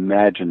trying to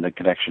imagine the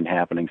connection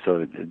happening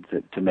so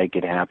to make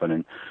it happen.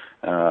 And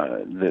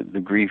the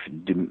grief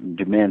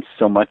demands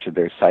so much of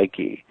their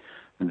psyche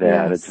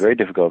that it's very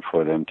difficult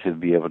for them to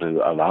be able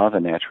to allow the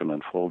natural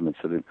unfoldment,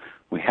 so that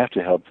we have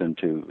to help them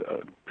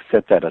to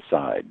set that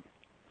aside.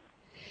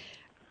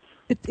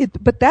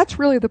 But that's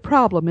really the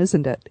problem,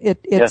 isn't it?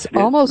 It's Yes, it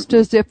almost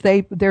as if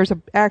there's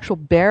an actual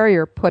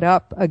barrier put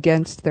up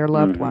against their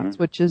loved ones,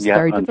 which is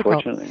very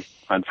difficult.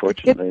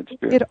 Unfortunately, it's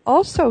true. It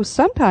also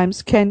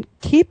sometimes can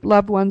keep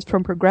loved ones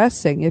from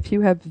progressing. If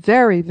you have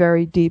very,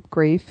 very deep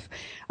grief,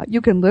 you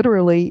can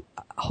literally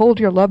hold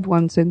your loved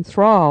ones in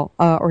thrall,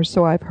 or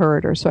so I've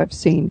heard, or so I've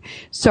seen.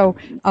 So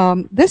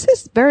this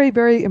is very,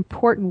 very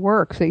important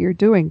work that you're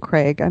doing,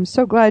 Craig. I'm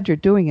so glad you're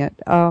doing it.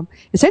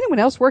 Is anyone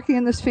else working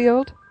in this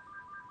field?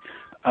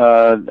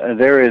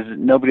 There is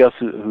nobody else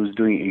who's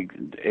doing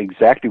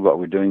exactly what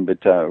we're doing,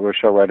 but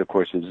Rochelle Wright, of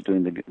course, is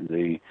doing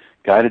the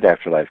guided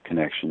afterlife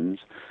connections,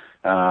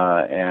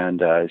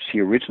 and she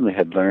originally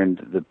had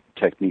learned the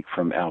technique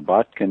from Al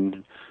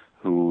Botkin,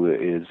 who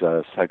is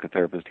a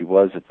psychotherapist. He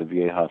was at the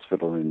VA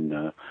hospital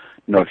in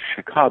North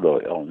Chicago,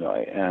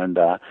 Illinois, and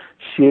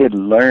she had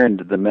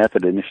learned the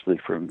method initially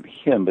from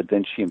him, but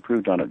then she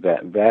improved on it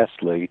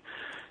vastly.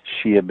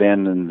 She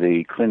abandoned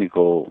the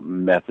clinical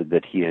method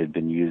that he had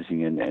been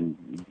using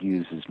and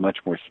uses much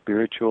more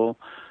spiritual,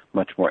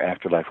 much more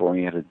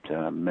afterlife-oriented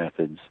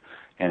methods,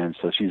 and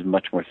so she's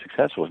much more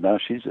successful. Now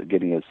she's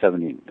getting a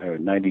 70 or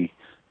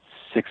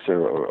 96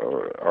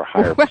 or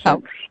higher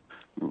percent.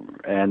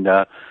 And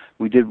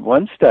we did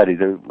one study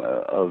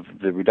of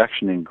the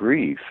reduction in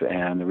grief,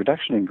 and the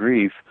reduction in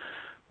grief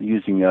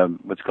using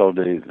what's called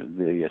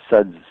the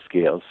SUDS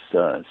scale,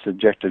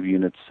 Subjective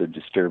Units of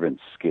Disturbance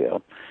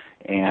Scale.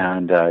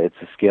 And it's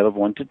a scale of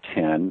 1 to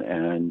 10,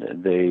 and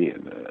the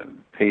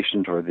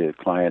patient or the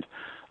client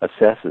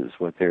assesses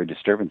what their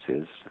disturbance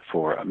is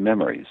for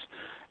memories.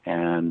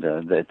 And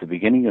at the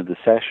beginning of the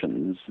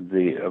sessions,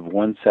 of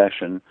one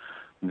session,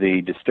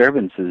 the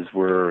disturbances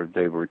were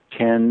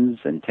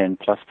 10s and 10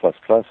 plus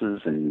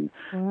pluses, and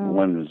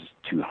one was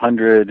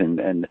 200,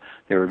 and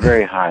they were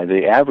very high.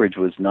 The average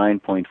was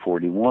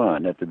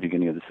 9.41 at the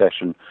beginning of the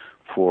session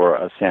for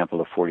a sample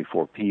of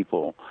 44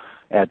 people.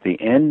 At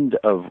the end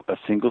of a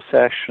single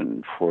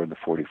session for the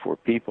 44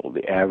 people,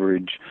 the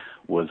average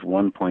was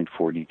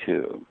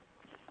 1.42.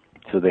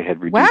 So they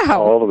had reduced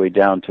all the way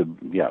down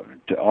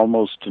to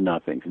almost to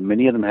nothing.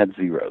 Many of them had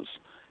zeros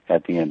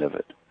at the end of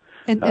it.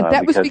 And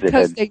that was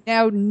because they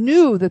now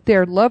knew that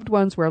their loved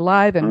ones were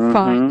alive and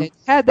fine. They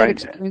had that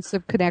experience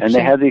of connection. And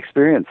they had the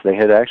experience. They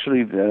had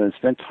actually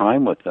spent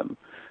time with them.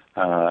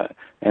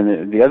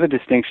 And the other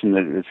distinction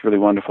that is really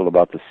wonderful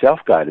about the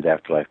self-guided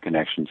afterlife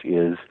connections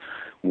is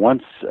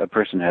once a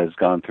person has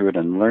gone through it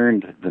and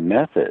learned the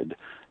method,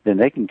 then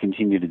they can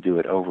continue to do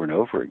it over and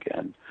over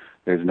again.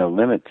 There's no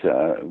limit.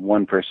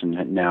 One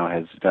person now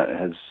has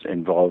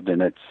involved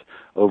in it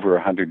over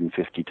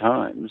 150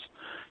 times.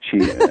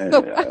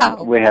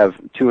 We have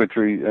 2 or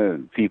 3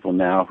 people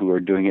now who are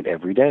doing it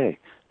every day.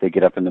 They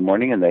get up in the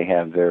morning and they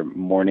have their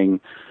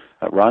morning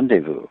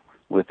rendezvous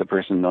with the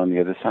person on the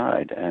other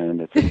side,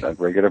 and it's a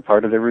regular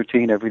part of their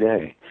routine every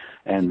day.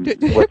 And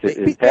what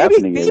is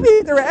happening is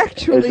they're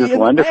actually just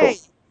wonderful.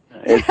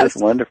 It's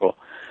just wonderful.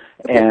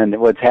 And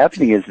what's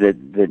happening is that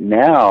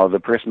now the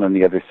person on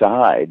the other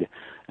side,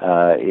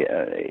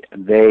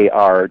 they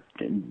are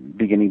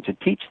beginning to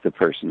teach the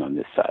person on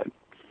this side.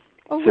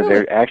 Oh, so really?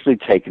 They're actually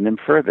taking them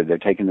further. They're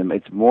taking them.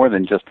 It's more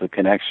than just the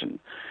connection.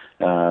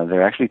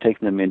 They're actually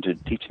taking them into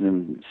teaching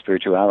them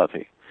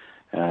spirituality,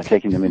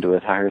 taking them into a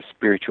higher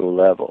spiritual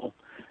level.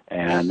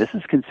 And this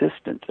is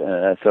consistent.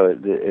 So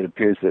it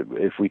appears that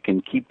if we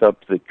can keep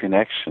up the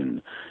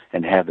connection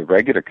and have the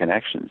regular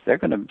connections, they're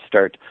going to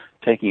start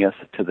taking us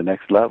to the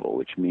next level,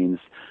 which means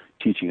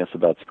teaching us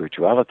about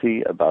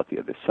spirituality, about the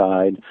other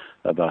side,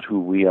 about who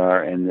we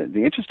are. And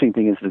the interesting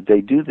thing is that they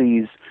do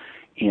these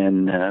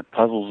in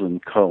puzzles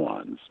and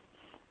koans.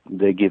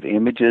 They give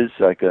images,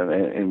 like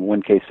in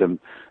one case, the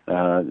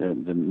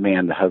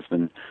man, the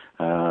husband,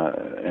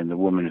 and the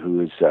woman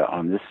who is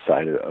on this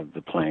side of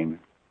the plane.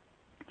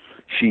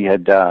 She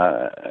said,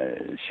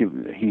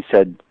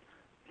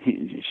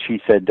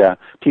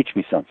 teach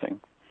me something.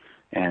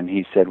 And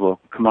he said, well,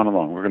 come on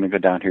along. We're going to go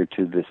down here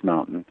to this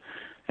mountain.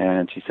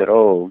 And she said,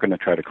 oh, we're going to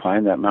try to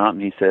climb that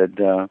mountain. He said,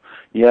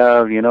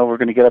 yeah, we're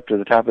going to get up to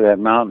the top of that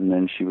mountain.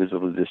 And she was a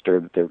little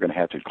disturbed that they were going to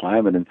have to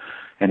climb it.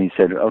 And he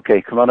said,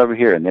 okay, come on over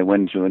here. And they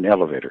went into an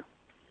elevator.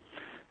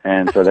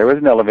 And so there was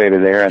an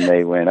elevator there, and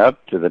they went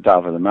up to the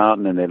top of the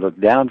mountain, and they looked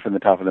down from the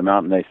top of the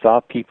mountain. They saw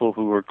people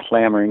who were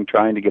clamoring,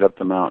 trying to get up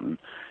the mountain,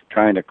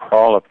 trying to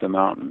crawl up the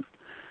mountain.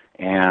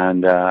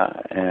 And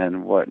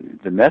what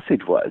the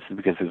message was,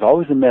 because there's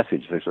always a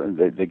message.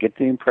 They get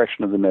the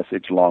impression of the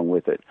message along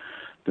with it.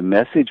 The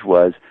message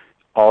was,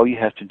 all you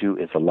have to do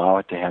is allow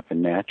it to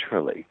happen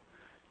naturally,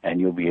 and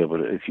you'll be able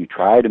to. If you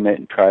try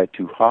it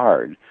too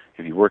hard,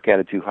 if you work at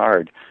it too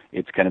hard,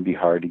 it's going to be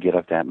hard to get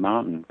up that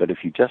mountain. But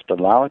if you just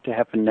allow it to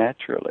happen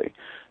naturally,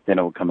 then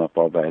it will come up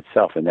all by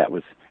itself. And that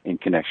was in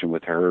connection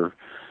with her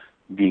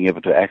being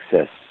able to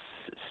access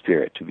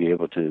spirit, to be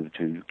able to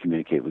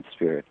communicate with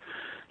spirit.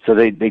 So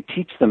they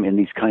teach them in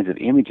these kinds of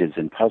images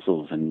and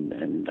puzzles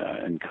and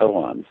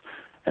koans,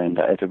 and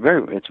it's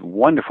a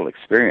wonderful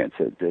experience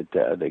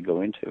that they go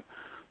into.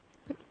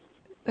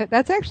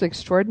 That's actually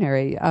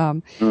extraordinary.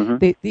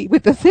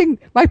 With the thing,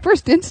 my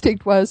first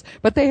instinct was,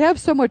 but they have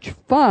so much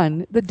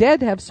fun. The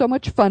dead have so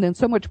much fun and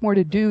so much more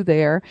to do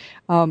there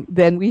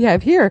than we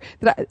have here.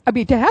 I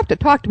mean, to have to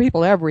talk to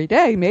people every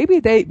day,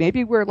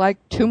 maybe we're like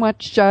too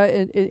much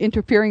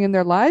interfering in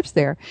their lives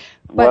there.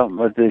 But, well,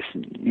 what they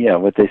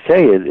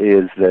say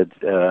is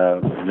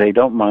that they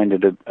don't mind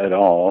it at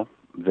all,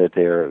 that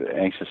they're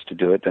anxious to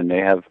do it, and they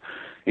have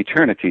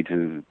eternity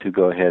to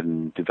go ahead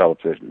and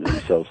develop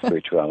themselves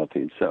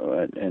spirituality.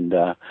 So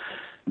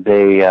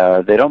they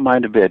don't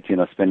mind a bit,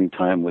 spending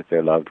time with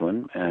their loved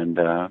one,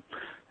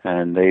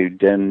 and they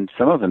then,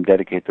 some of them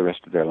dedicate the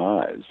rest of their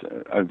lives,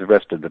 or the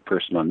rest of the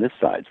person on this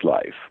side's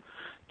life,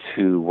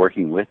 to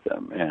working with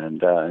them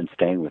and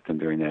staying with them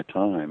during that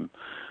time.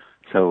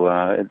 So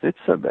it's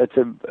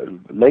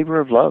a labor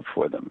of love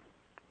for them.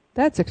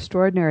 That's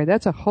extraordinary.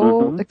 That's a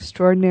whole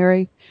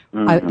extraordinary.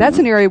 That's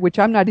an area which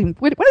I'm not even.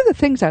 One of the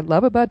things I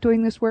love about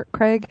doing this work,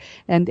 Craig,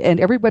 and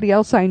everybody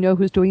else I know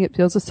who's doing it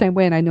feels the same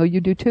way, and I know you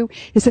do too,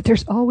 is that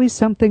there's always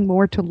something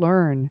more to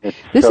learn.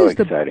 This is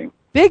exciting. The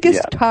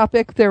biggest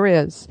topic there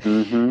is.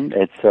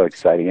 It's so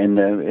exciting. And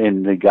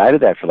in the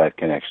Guided Afterlife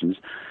Connections,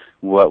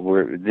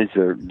 these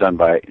are done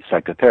by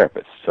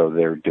psychotherapists, so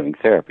they're doing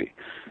therapy.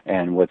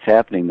 And what's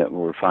happening that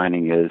we're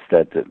finding is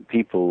that the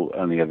people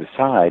on the other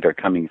side are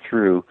coming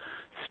through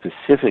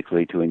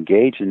specifically to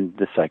engage in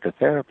the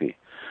psychotherapy.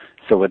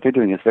 So what they're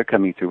doing is they're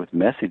coming through with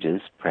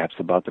messages, perhaps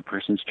about the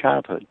person's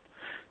childhood,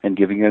 and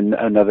giving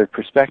another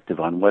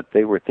perspective on what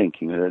they were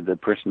thinking. The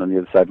person on the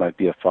other side might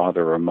be a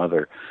father or a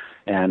mother,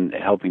 and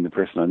helping the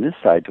person on this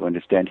side to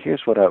understand,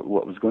 here's what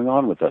was going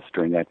on with us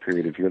during that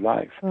period of your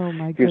life. Oh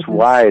my goodness. Here's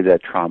why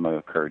that trauma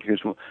occurred.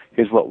 Here's what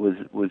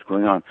was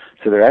going on.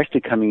 So they're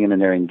actually coming in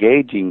and they're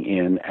engaging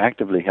in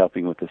actively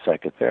helping with the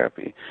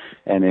psychotherapy.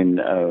 And in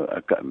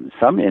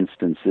some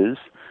instances,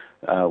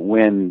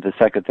 when the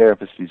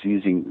psychotherapist is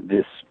using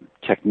this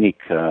technique,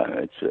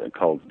 it's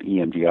called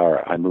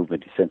EMDR, eye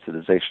movement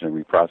desensitization and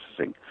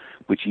reprocessing,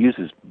 which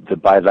uses the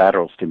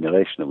bilateral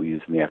stimulation that we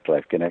use in the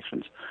Afterlife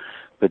Connections.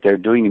 But they're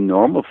doing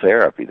normal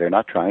therapy. They're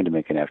not trying to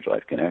make an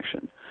afterlife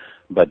connection.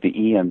 But the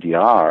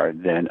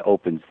EMDR then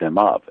opens them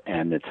up,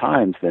 and at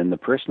times then the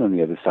person on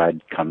the other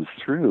side comes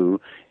through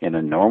in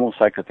a normal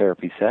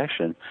psychotherapy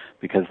session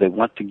because they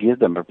want to give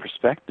them a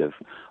perspective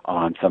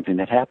on something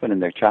that happened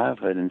in their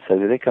childhood, and so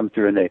they come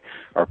through and they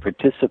are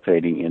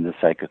participating in the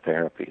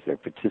psychotherapy. They're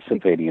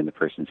participating in the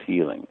person's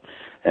healing.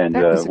 And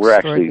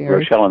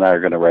Rochelle and I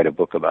are going to write a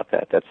book about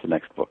that. That's the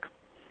next book.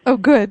 Oh,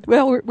 good.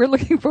 Well, we're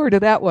looking forward to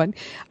that one.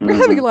 We're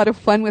having a lot of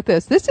fun with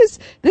this. This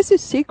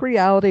is Seek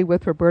Reality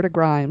with Roberta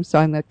Grimes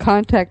on the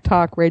Contact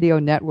Talk Radio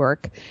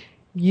Network.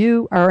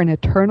 You are an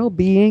eternal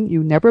being.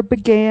 You never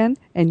began,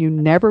 and you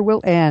never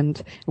will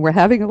end. And we're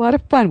having a lot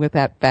of fun with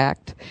that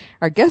fact.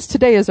 Our guest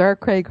today is R.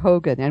 Craig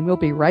Hogan, and we'll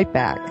be right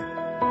back.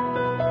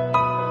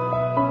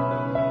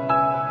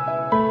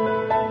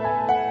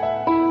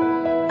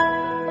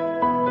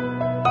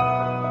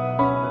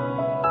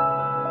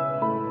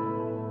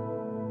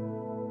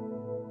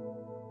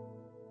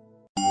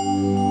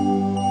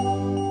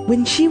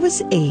 When she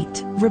was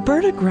 8,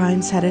 Roberta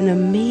Grimes had an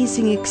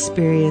amazing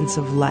experience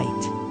of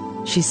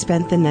light. She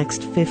spent the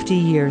next 50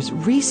 years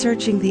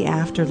researching the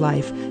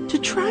afterlife to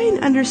try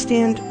and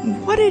understand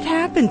what had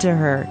happened to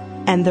her.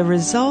 And the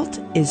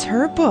result is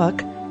her book,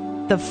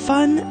 The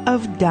Fun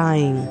of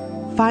Dying.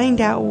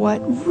 Find out what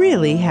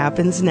really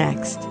happens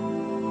next.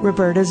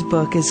 Roberta's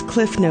book is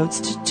cliff notes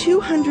to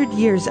 200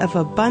 years of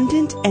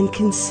abundant and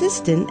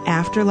consistent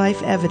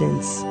afterlife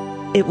evidence.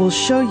 It will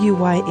show you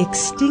why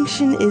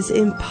extinction is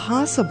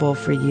impossible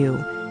for you,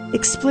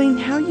 explain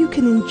how you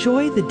can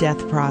enjoy the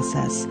death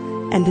process,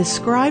 and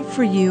describe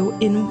for you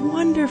in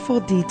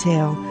wonderful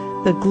detail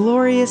the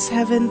glorious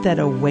heaven that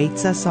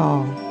awaits us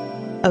all.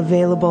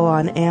 Available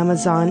on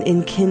Amazon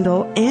in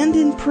Kindle and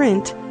in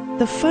print,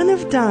 The Fun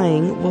of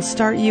Dying will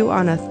start you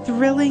on a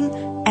thrilling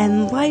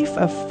and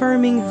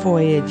life-affirming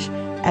voyage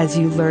as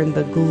you learn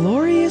the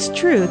glorious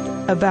truth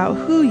about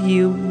who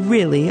you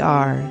really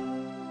are.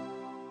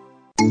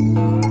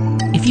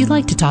 If you'd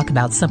like to talk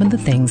about some of the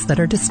things that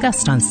are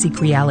discussed on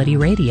Seek Reality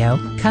Radio,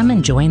 come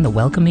and join the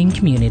welcoming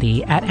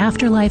community at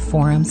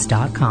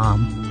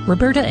AfterlifeForums.com.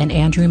 Roberta and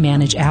Andrew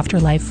manage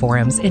Afterlife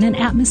Forums in an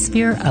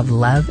atmosphere of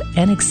love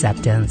and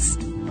acceptance.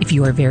 If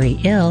you are very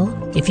ill,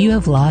 if you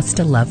have lost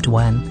a loved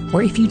one,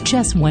 or if you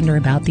just wonder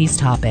about these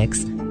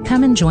topics,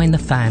 come and join the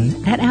fun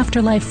at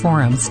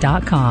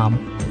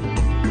AfterlifeForums.com.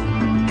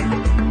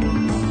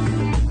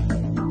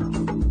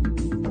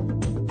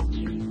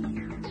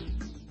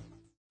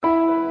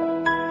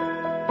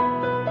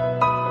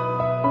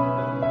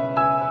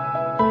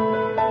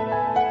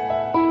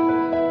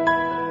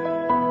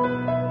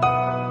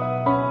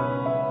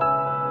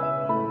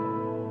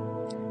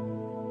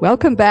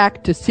 Welcome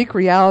back to Seek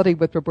Reality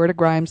with Roberta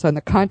Grimes on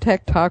the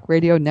Contact Talk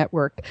Radio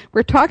Network.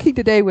 We're talking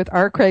today with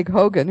R. Craig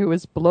Hogan, who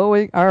is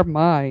blowing our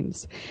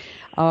minds.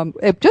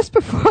 Just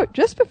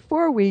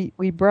before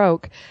we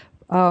broke,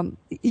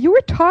 you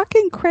were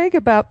talking, Craig,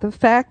 about the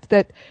fact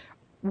that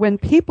when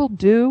people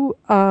do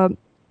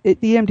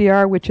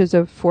EMDR, which is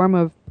a form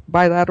of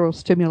bilateral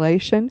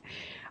stimulation,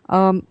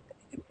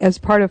 as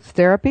part of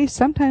therapy,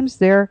 sometimes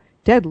their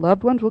dead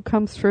loved ones will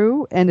come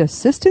through and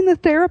assist in the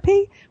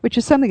therapy, which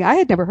is something I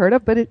had never heard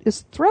of, but it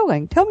is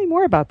thrilling. Tell me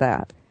more about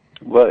that.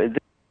 Well, it's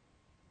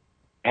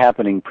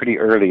happening pretty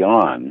early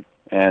on,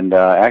 and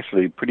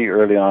actually pretty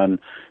early on,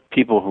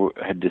 people who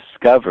had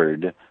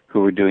discovered,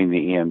 who were doing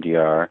the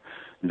EMDR,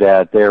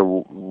 that there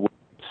was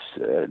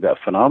a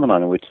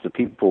phenomenon in which the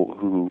people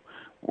who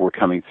were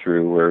coming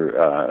through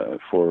were,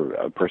 for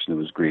a person who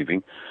was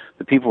grieving,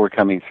 the people were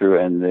coming through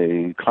and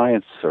the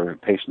clients or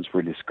patients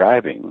were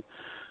describing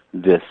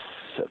this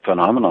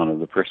phenomenon of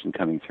the person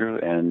coming through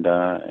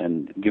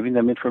and giving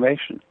them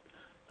information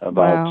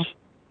about, wow.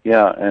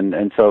 Yeah,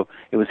 and so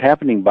it was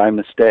happening by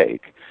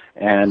mistake.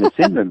 And it's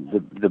in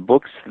the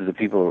books that the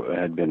people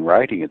had been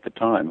writing at the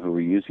time who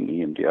were using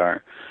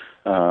EMDR.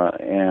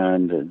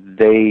 And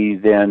they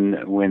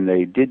then, when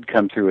they did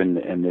come through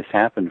and this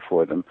happened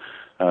for them,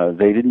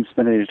 they didn't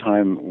spend any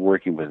time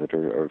working with it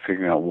or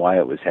figuring out why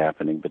it was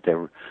happening, but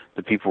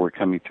the people were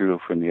coming through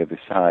from the other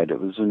side.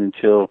 It wasn't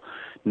until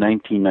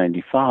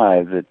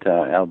 1995 that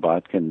Al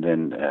Botkin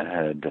then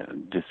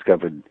had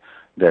discovered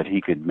that he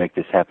could make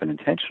this happen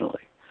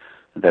intentionally,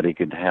 that he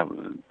could have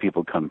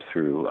people come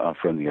through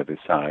from the other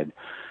side.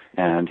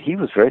 And he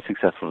was very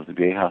successful at the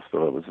VA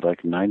hospital. It was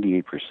like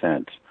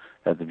 98%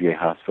 at the VA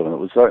hospital. And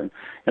it was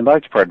in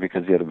large part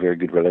because he had a very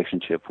good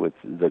relationship with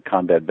the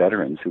combat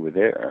veterans who were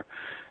there.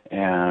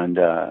 And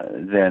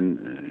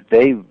then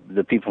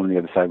the people on the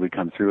other side would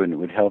come through and it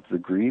would help the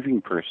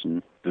grieving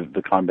person,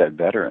 the combat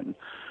veteran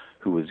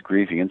who was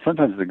grieving. And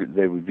sometimes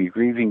they would be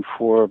grieving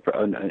for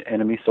an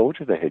enemy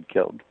soldier they had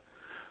killed,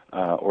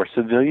 or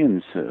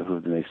civilians who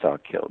they saw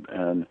killed.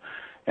 And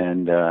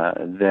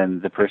then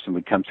the person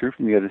would come through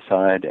from the other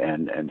side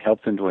and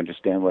help them to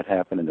understand what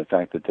happened and the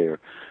fact that they're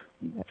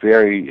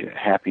very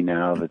happy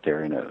now, that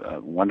they're in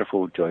a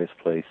wonderful, joyous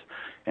place,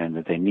 and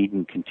that they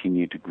needn't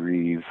continue to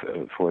grieve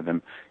for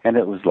them. And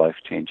it was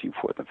life-changing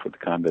for them, for the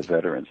combat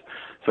veterans.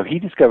 So he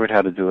discovered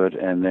how to do it,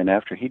 and then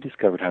after he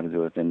discovered how to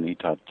do it, then he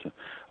taught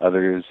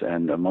others,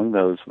 and among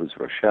those was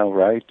Rochelle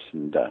Wright,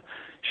 and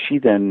she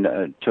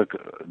then took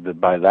the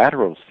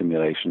bilateral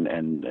stimulation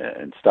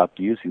and stopped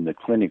using the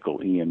clinical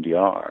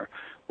EMDR,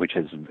 which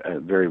is a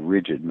very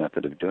rigid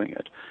method of doing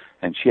it.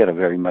 And she had a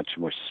very much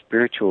more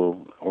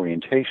spiritual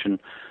orientation.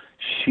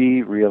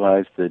 She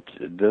realized that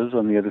those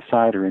on the other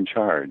side are in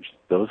charge.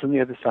 Those on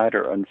the other side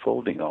are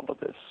unfolding all of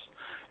this.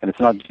 And it's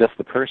not just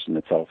the person,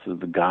 it's also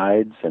the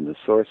guides and the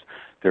source.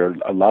 There are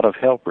a lot of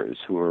helpers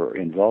who are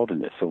involved in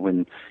this. So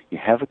when you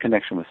have a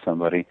connection with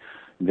somebody,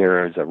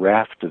 there is a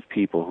raft of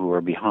people who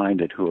are behind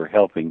it who are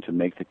helping to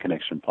make the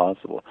connection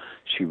possible.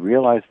 She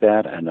realized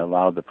that and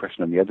allowed the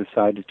person on the other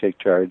side to take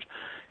charge.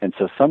 And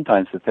so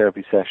sometimes the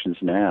therapy sessions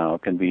now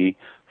can be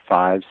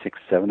 5, 6,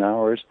 7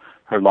 hours.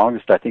 Her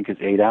longest, I think, is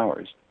 8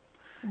 hours.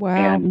 Wow.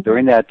 And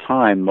during that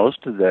time,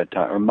 most of that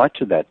time, or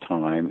much of that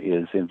time,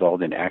 is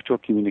involved in actual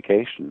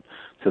communication.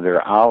 So there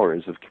are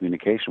hours of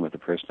communication with the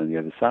person on the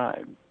other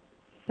side.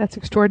 That's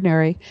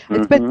extraordinary.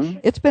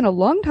 It's been a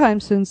long time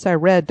since I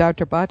read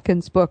Dr.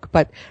 Botkin's book,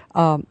 but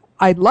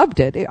I loved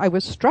it. I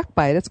was struck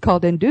by it. It's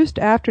called Induced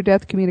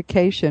After-Death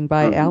Communication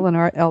by Alan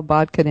L.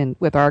 Botkin and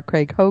with R.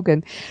 Craig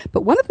Hogan.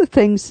 But one of the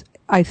things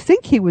I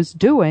think he was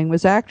doing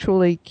was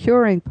actually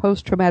curing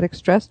post-traumatic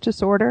stress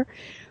disorder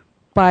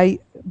by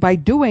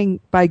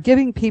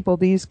giving people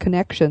these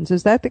connections.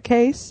 Is that the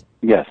case?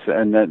 Yes,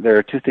 and there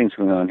are two things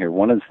going on here.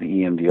 One is the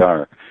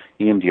EMDR.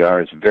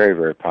 EMDR is very,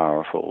 very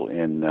powerful.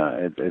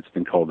 It's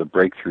been called the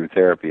breakthrough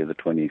therapy of the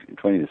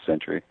 20th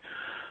century.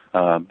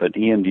 But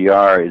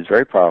EMDR is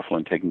very powerful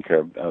in taking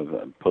care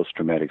of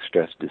post-traumatic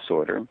stress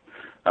disorder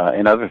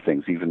and other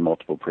things, even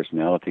multiple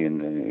personality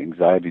and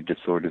anxiety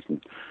disorders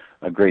and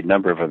a great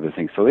number of other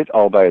things. So it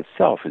all by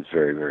itself is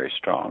very, very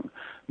strong.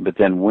 But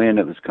then when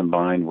it was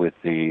combined with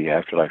the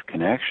Afterlife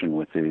connection,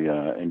 with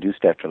the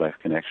Induced Afterlife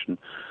connection,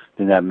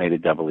 then that made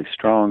it doubly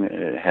strong.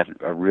 It had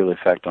a real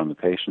effect on the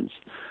patients.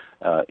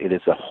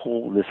 This is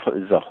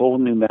a whole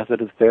new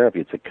method of therapy.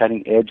 It's a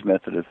cutting-edge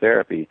method of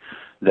therapy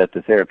that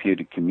the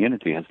therapeutic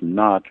community has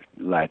not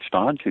latched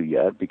onto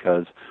yet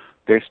because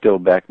they're still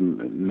back.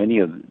 Many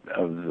of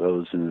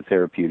those in the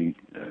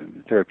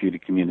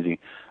therapeutic community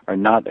are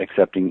not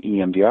accepting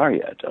EMDR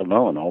yet,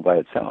 alone, all by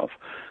itself.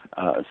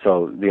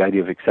 So the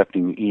idea of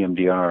accepting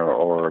EMDR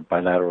or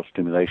bilateral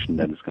stimulation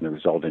that is going to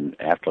result in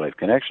afterlife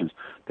connections,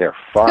 they're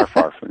far,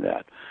 far from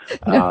that.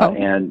 No.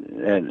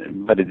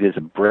 But it is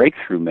a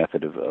breakthrough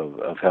method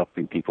of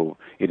helping people.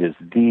 It is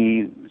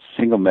the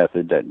single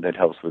method that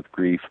helps with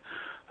grief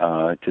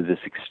to this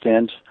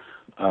extent.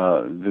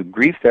 The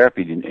grief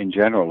therapy in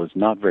general is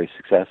not very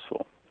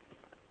successful.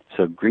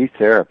 So grief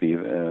therapy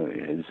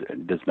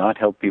does not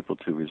help people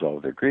to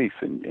resolve their grief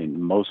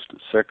in most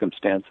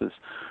circumstances.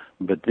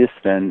 But this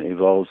then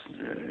evolves,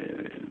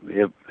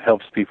 it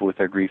helps people with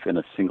their grief in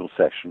a single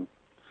session.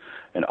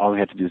 And all we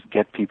have to do is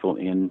get people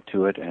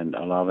into it and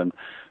allow them.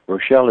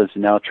 Rochelle is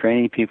now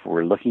training people.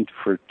 We're looking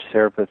for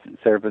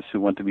therapists who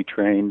want to be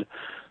trained.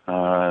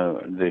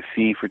 The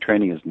fee for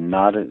training is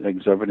not an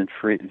exorbitant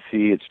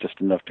fee. It's just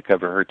enough to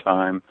cover her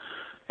time.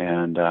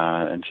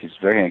 And she's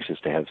very anxious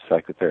to have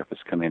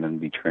psychotherapists come in and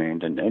be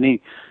trained. And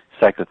any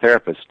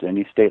psychotherapist,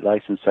 any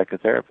state-licensed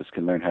psychotherapist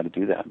can learn how to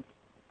do that.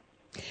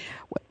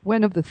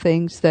 One of the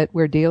things that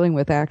we're dealing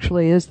with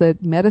actually is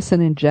that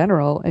medicine in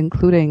general,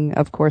 including,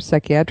 of course,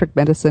 psychiatric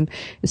medicine,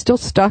 is still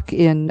stuck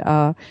in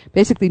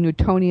basically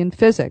Newtonian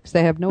physics.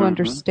 They have no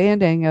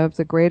understanding of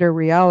the greater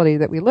reality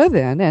that we live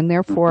in, and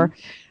therefore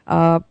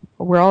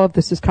where all of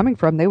this is coming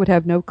from, they would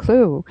have no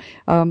clue.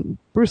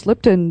 Bruce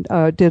Lipton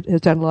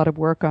has done a lot of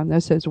work on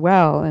this as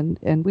well,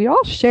 and we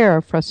all share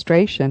a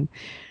frustration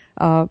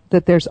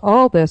that there's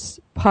all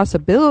this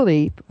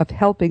possibility of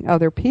helping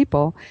other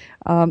people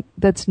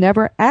that's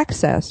never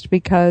accessed,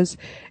 because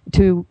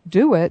to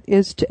do it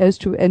is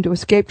to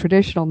escape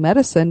traditional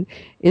medicine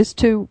is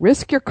to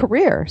risk your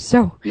career.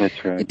 So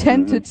that's right. You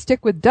tend to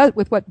stick with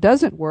what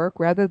doesn't work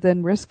rather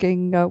than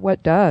risking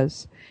what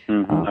does.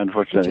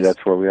 Unfortunately,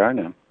 that's where we are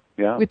now.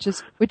 Yeah, which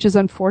is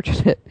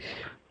unfortunate.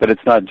 But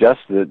it's not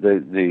just the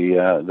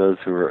those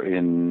who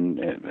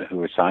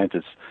are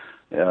scientists.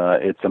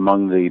 It's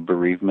among the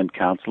bereavement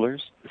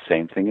counselors. The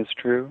same thing is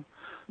true.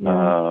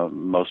 Yeah.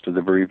 Most of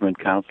the bereavement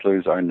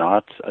counselors are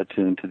not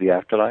attuned to the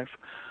afterlife.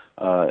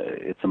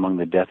 It's among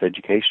the death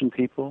education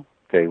people.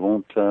 They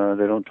don't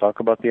talk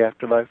about the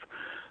afterlife.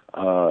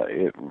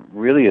 It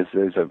really is.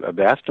 There's a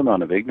vast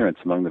amount of ignorance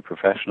among the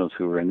professionals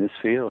who are in this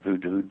field, who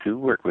do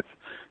work with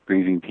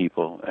grieving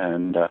people.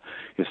 And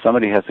if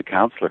somebody has a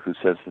counselor who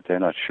says that they're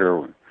not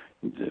sure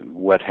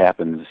what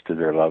happens to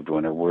their loved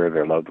one or where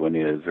their loved one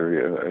is,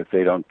 or if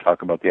they don't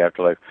talk about the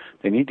afterlife,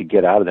 they need to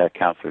get out of that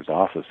counselor's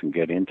office and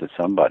get into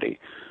somebody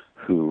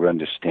who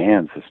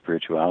understands the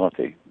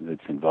spirituality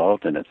that's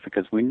involved in it,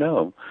 because we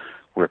know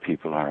where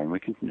people are, and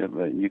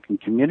you can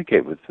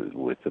communicate with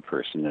the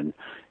person, and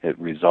it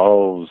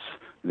resolves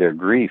their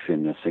grief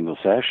in a single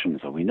session.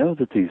 So we know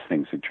that these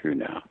things are true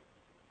now.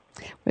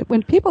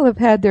 When people have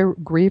had their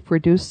grief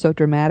reduced so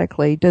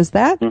dramatically,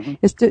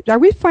 are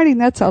we finding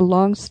that's a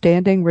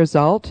long-standing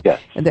result?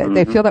 Yes. And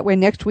they feel that way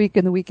next week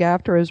and the week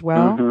after as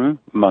well?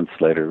 Months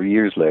later,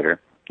 years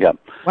later. Yeah.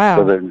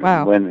 Wow.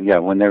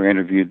 So when they're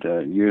interviewed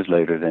years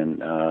later,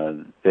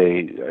 then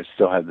they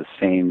still have the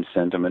same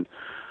sentiment.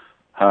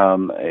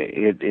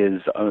 It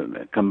is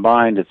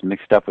combined, it's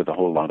mixed up with a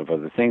whole lot of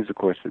other things. Of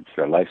course, it's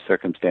their life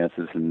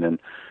circumstances, and then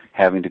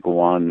having to go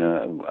on,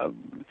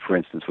 for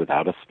instance,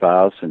 without a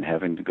spouse, and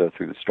having to go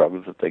through the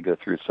struggles that they go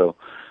through. So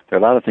there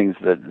are a lot of things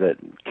that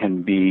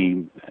can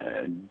be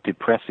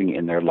depressing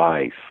in their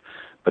life.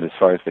 But as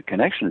far as the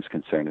connection is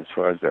concerned, as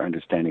far as their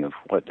understanding of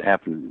what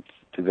happened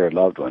to their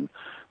loved one,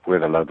 where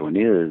their loved one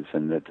is,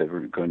 and that they're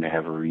going to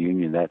have a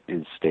reunion, that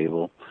is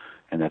stable,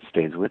 and that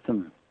stays with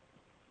them.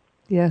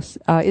 Yes,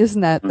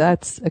 isn't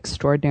that's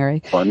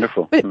extraordinary?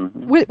 Wonderful. But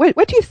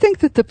what do you think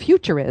that the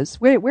future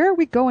is? Where are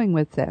we going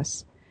with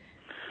this?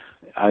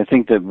 I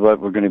think that what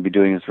we're going to be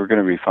doing is we're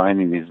going to be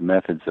refining these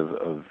methods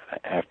of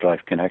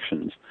afterlife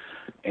connections,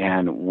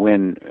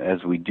 and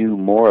as we do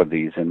more of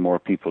these and more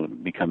people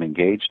become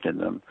engaged in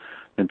them,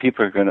 then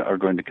people are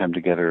going to come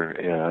together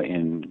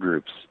in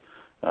groups.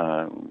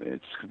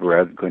 It's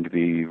going to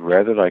be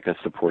rather like a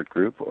support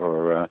group,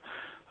 or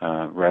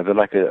rather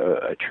like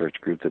a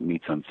church group that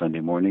meets on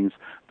Sunday mornings,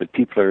 but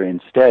people are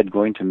instead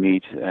going to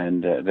meet,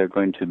 and they're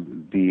going to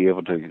be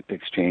able to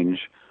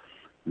exchange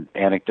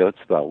anecdotes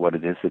about what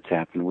it is that's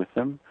happened with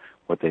them,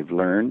 what they've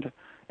learned,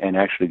 and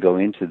actually go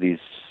into these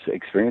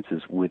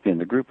experiences within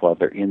the group while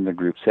they're in the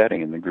group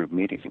setting, in the group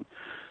meeting.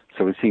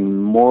 So we're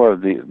seeing more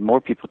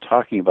people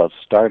talking about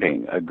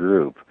starting a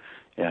group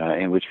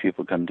in which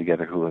people come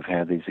together who have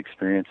had these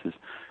experiences.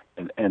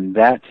 And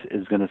that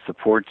is going to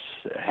support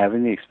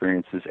having the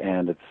experiences,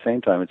 and at the same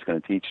time it's going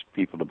to teach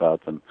people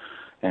about them,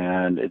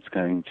 and it's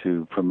going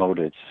to promote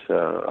it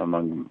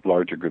among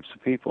larger groups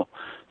of people.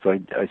 So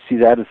I see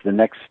that as the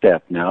next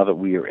step. Now that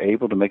we are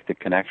able to make the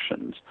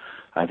connections,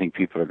 I think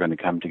people are going to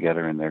come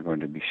together and they're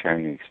going to be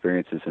sharing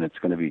experiences, and it's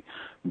going to be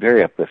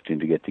very uplifting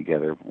to get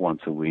together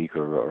once a week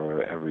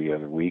or every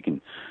other week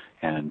and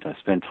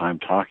spend time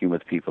talking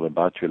with people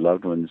about your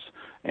loved ones,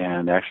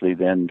 and actually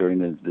then during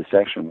the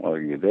session while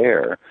you're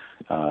there,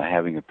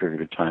 having a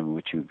period of time in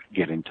which you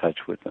get in touch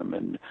with them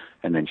and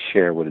then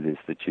share what it is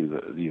that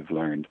you've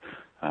learned.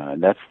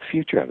 That's the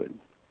future of it.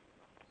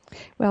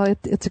 Well,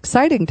 it's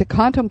exciting to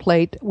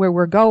contemplate where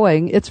we're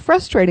going. It's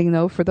frustrating,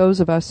 though, for those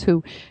of us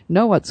who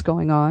know what's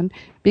going on,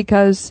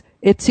 because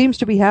it seems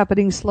to be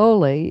happening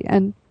slowly.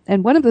 And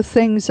one of the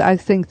things I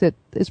think that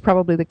is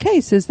probably the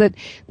case is that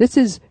this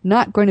is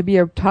not going to be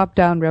a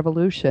top-down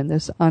revolution,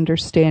 this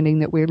understanding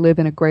that we live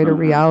in a greater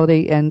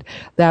reality, and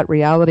that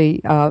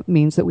reality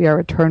means that we are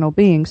eternal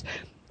beings.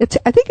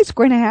 I think it's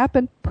going to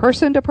happen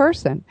person to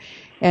person.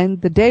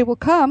 And the day will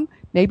come,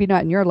 maybe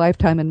not in your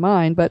lifetime and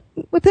mine, but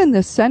within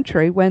this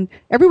century, when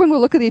everyone will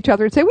look at each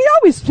other and say, we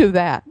always knew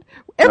that.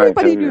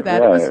 Everybody knew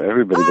that. Yeah, it was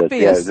everybody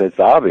obvious. Does. Yeah, it's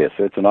obvious.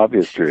 It's an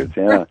obvious truth.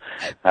 Yeah,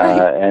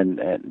 right. And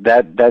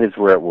that is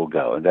where it will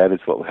go, and that is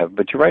what will happen.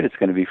 But you're right; it's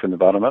going to be from the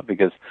bottom up,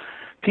 because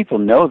people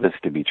know this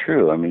to be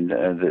true. I mean,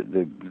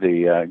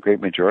 the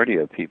great majority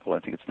of people, I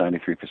think it's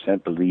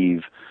 93%,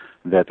 believe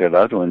that their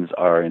loved ones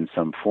are in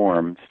some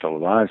form still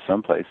alive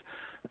someplace.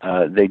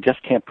 They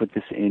just can't put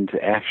this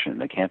into action.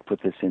 They can't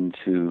put this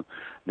into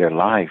their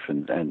life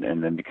and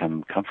then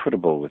become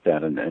comfortable with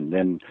that and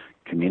then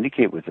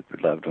communicate with the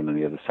loved one on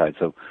the other side.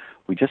 So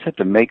we just have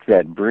to make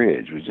that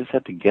bridge. We just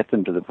have to get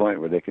them to the point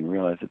where they can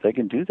realize that they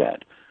can do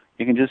that.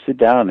 You can just sit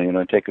down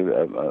and, take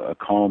a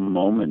calm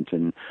moment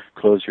and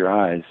close your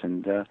eyes.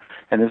 And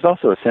there's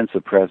also a sense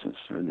of presence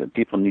that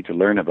people need to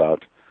learn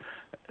about.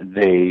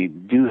 They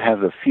do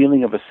have a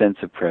feeling of a sense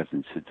of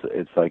presence.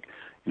 It's like,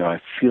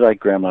 I feel like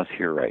Grandma's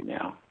here right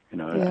now.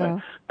 Yeah.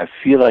 I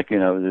feel like,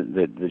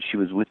 that she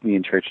was with me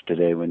in church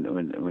today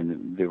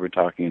when they were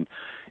talking.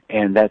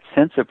 And that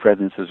sense of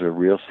presence is a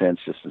real sense,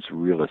 just as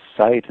real as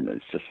sight, and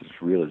it's just as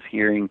real as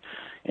hearing.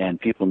 And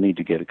people need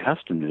to get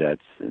accustomed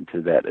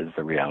to that as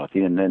the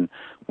reality. And then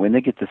when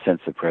they get the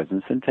sense of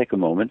presence, then take a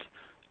moment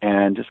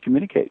and just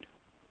communicate.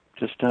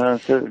 Just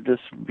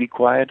be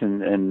quiet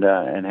and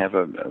have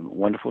a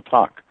wonderful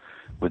talk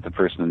with the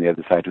person on the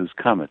other side who's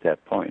come at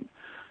that point.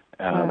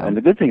 And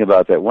the good thing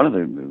about that, one of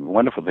the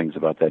wonderful things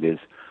about that is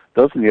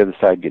those on the other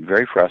side get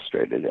very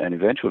frustrated, and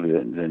eventually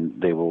then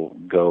they will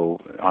go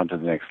on to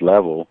the next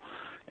level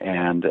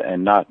and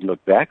not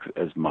look back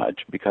as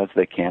much because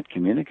they can't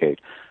communicate.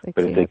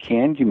 But if they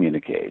can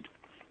communicate,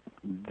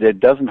 that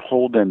doesn't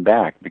hold them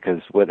back,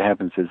 because what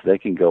happens is they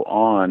can go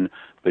on,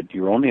 but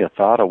you're only a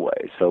thought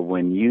away. So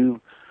when you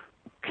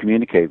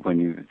communicate, when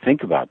you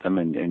think about them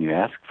and you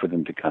ask for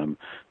them to come,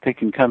 they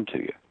can come to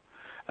you.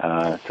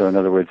 So in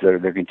other words,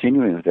 they're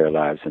continuing with their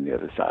lives on the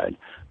other side,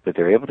 but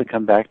they're able to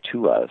come back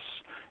to us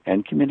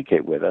and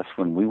communicate with us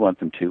when we want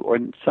them to, or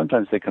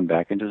sometimes they come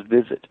back and just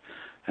visit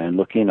and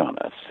look in on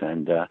us.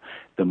 And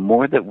the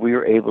more that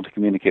we're able to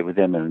communicate with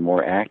them and the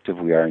more active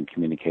we are in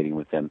communicating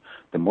with them,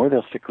 the more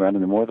they'll stick around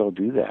and the more they'll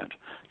do that.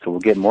 So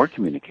we'll get more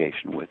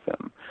communication with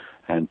them.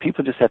 And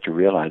people just have to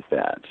realize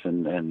that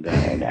and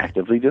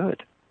actively do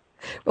it.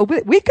 Well,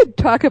 we could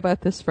talk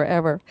about this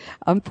forever.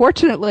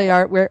 Unfortunately,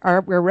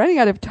 we're running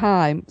out of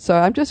time, so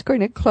I'm just going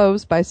to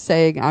close by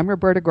saying I'm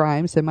Roberta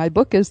Grimes, and my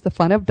book is The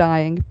Fun of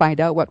Dying,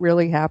 Find Out What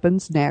Really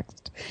Happens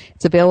Next.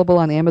 It's available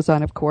on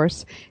Amazon, of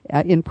course,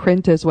 in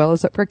print as well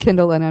as for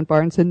Kindle and on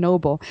Barnes &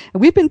 Noble.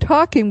 And we've been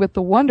talking with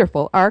the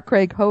wonderful R.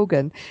 Craig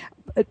Hogan.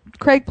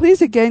 Craig,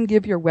 please again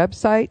give your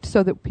website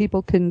so that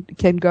people can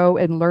go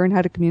and learn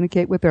how to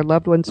communicate with their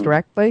loved ones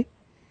directly.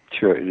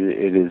 Sure.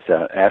 It is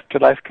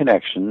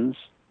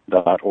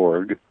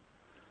afterlifeconnections.org,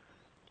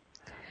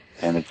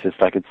 and it's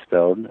just like it's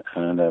spelled,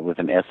 and with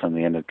an S on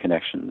the end of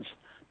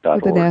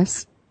connections.org. With an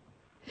S.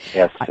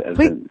 S as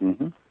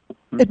in.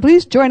 And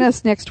please join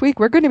us next week.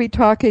 We're going to be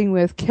talking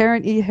with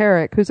Karen E.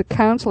 Herrick, who's a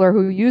counselor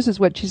who uses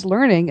what she's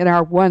learning in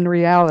our one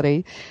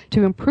reality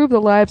to improve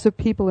the lives of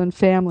people and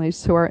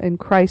families who are in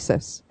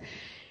crisis.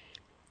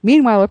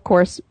 Meanwhile, of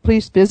course,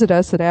 please visit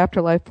us at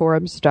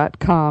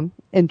afterlifeforums.com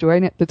and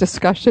join the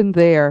discussion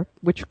there,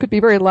 which could be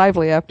very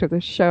lively after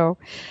this show.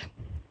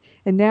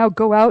 And now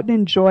go out and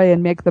enjoy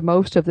and make the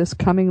most of this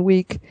coming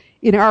week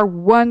in our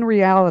one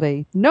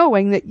reality,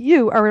 knowing that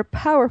you are a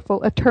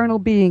powerful, eternal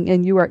being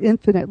and you are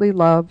infinitely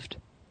loved.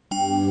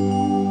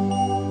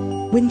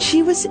 When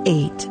she was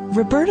 8,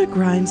 Roberta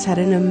Grimes had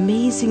an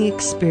amazing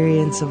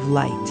experience of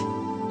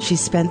light. She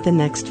spent the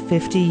next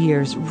 50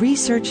 years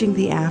researching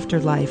the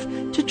afterlife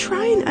to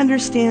try and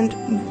understand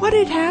what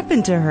had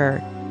happened to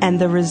her. And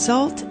the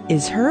result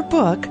is her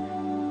book,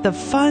 The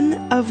Fun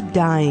of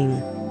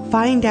Dying.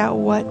 Find out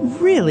what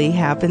really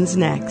happens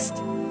next.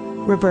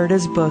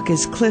 Roberta's book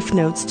is cliff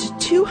notes to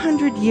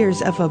 200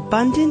 years of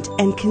abundant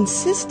and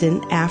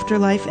consistent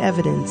afterlife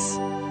evidence.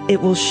 It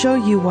will show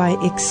you why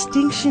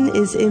extinction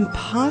is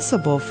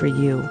impossible for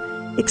you,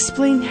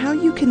 explain how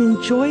you can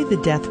enjoy the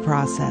death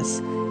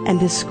process, and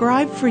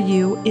describe for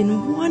you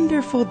in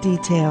wonderful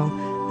detail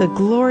the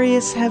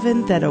glorious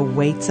heaven that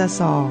awaits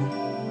us all.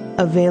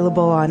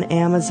 Available on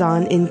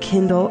Amazon in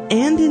Kindle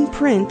and in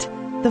print,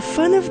 The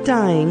Fun of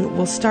Dying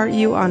will start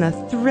you on a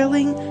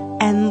thrilling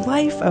and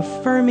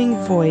life-affirming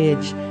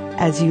voyage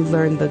as you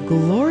learn the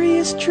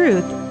glorious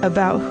truth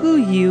about who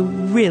you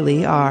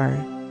really are.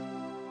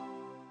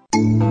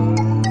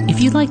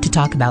 If you'd like to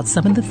talk about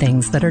some of the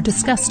things that are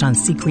discussed on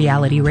Seek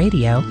Reality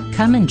Radio,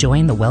 come and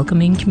join the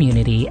welcoming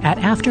community at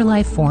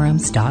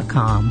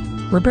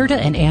afterlifeforums.com. Roberta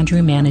and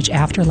Andrew manage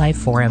Afterlife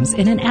Forums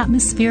in an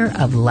atmosphere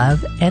of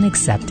love and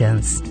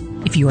acceptance.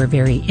 If you are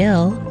very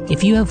ill,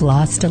 if you have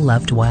lost a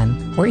loved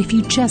one, or if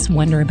you just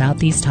wonder about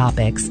these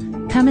topics,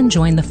 come and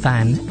join the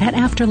fun at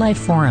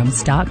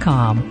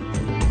afterlifeforums.com.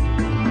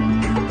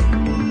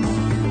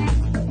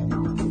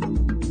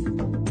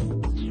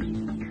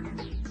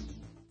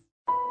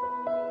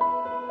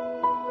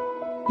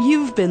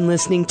 You've been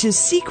listening to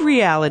Seek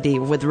Reality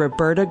with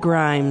Roberta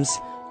Grimes.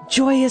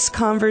 Joyous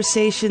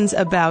conversations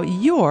about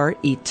your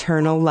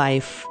eternal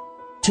life.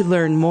 To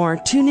learn more,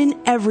 tune in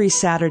every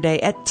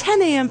Saturday at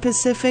 10 a.m.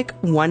 Pacific,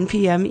 1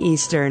 p.m.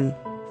 Eastern.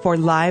 For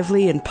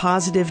lively and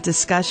positive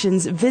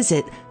discussions,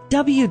 visit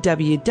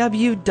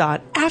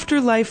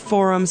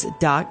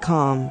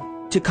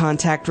www.afterlifeforums.com. To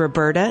contact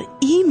Roberta,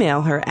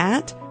 email her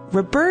at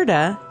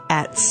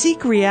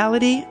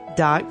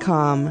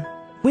roberta@seekreality.com.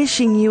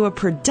 Wishing you a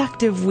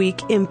productive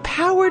week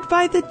empowered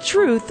by the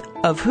truth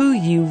of who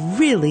you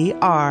really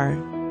are.